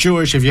 if you're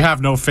Jewish, if you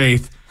have no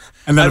faith,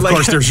 and then, of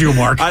course, there's you,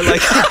 Mark. I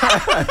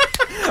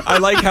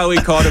like how he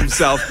called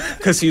himself,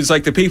 because he's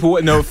like, the people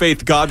with no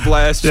faith, God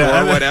bless,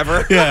 or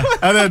whatever. Yeah,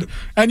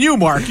 and you,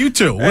 Mark, you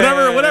too.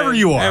 Whatever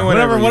you are.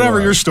 Whatever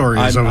your story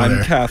is over there.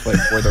 I'm Catholic,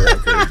 for the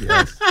record,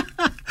 yes.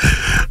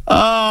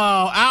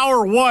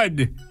 Hour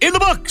one in the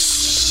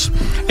books.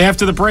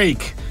 After the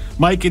break,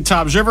 Mike in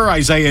Tom's River,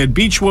 Isaiah in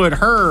Beechwood,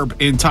 Herb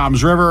in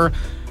Tom's River.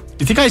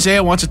 Do you think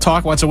Isaiah wants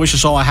to wish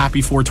us all a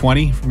happy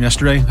 420 from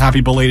yesterday?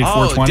 Happy belated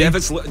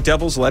 420.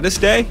 Devil's Lettuce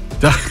Day?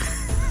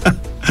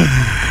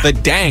 The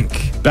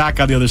dank. Back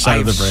on the other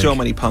side of the break. So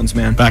many puns,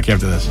 man. Back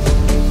after this.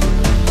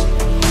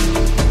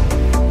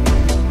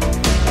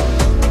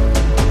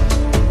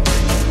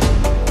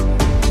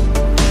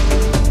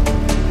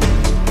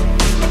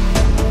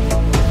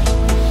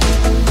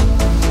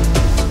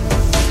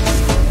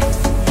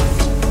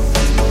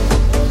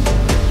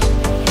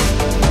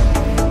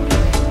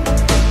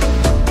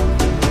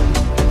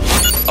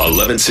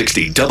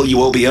 1160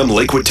 WOBM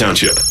Lakewood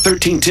Township,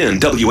 1310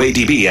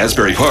 WADB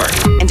Asbury Park.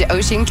 And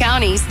Ocean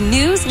County's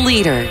news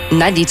leader,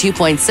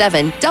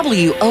 92.7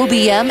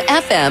 WOBM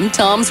FM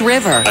Toms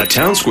River. A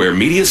Town Square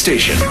media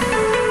station.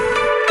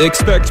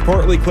 Expect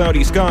partly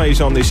cloudy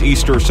skies on this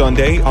Easter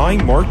Sunday.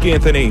 I'm Mark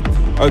Anthony.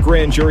 A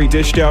grand jury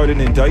dished out an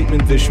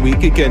indictment this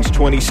week against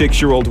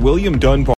 26-year-old William Dunbar.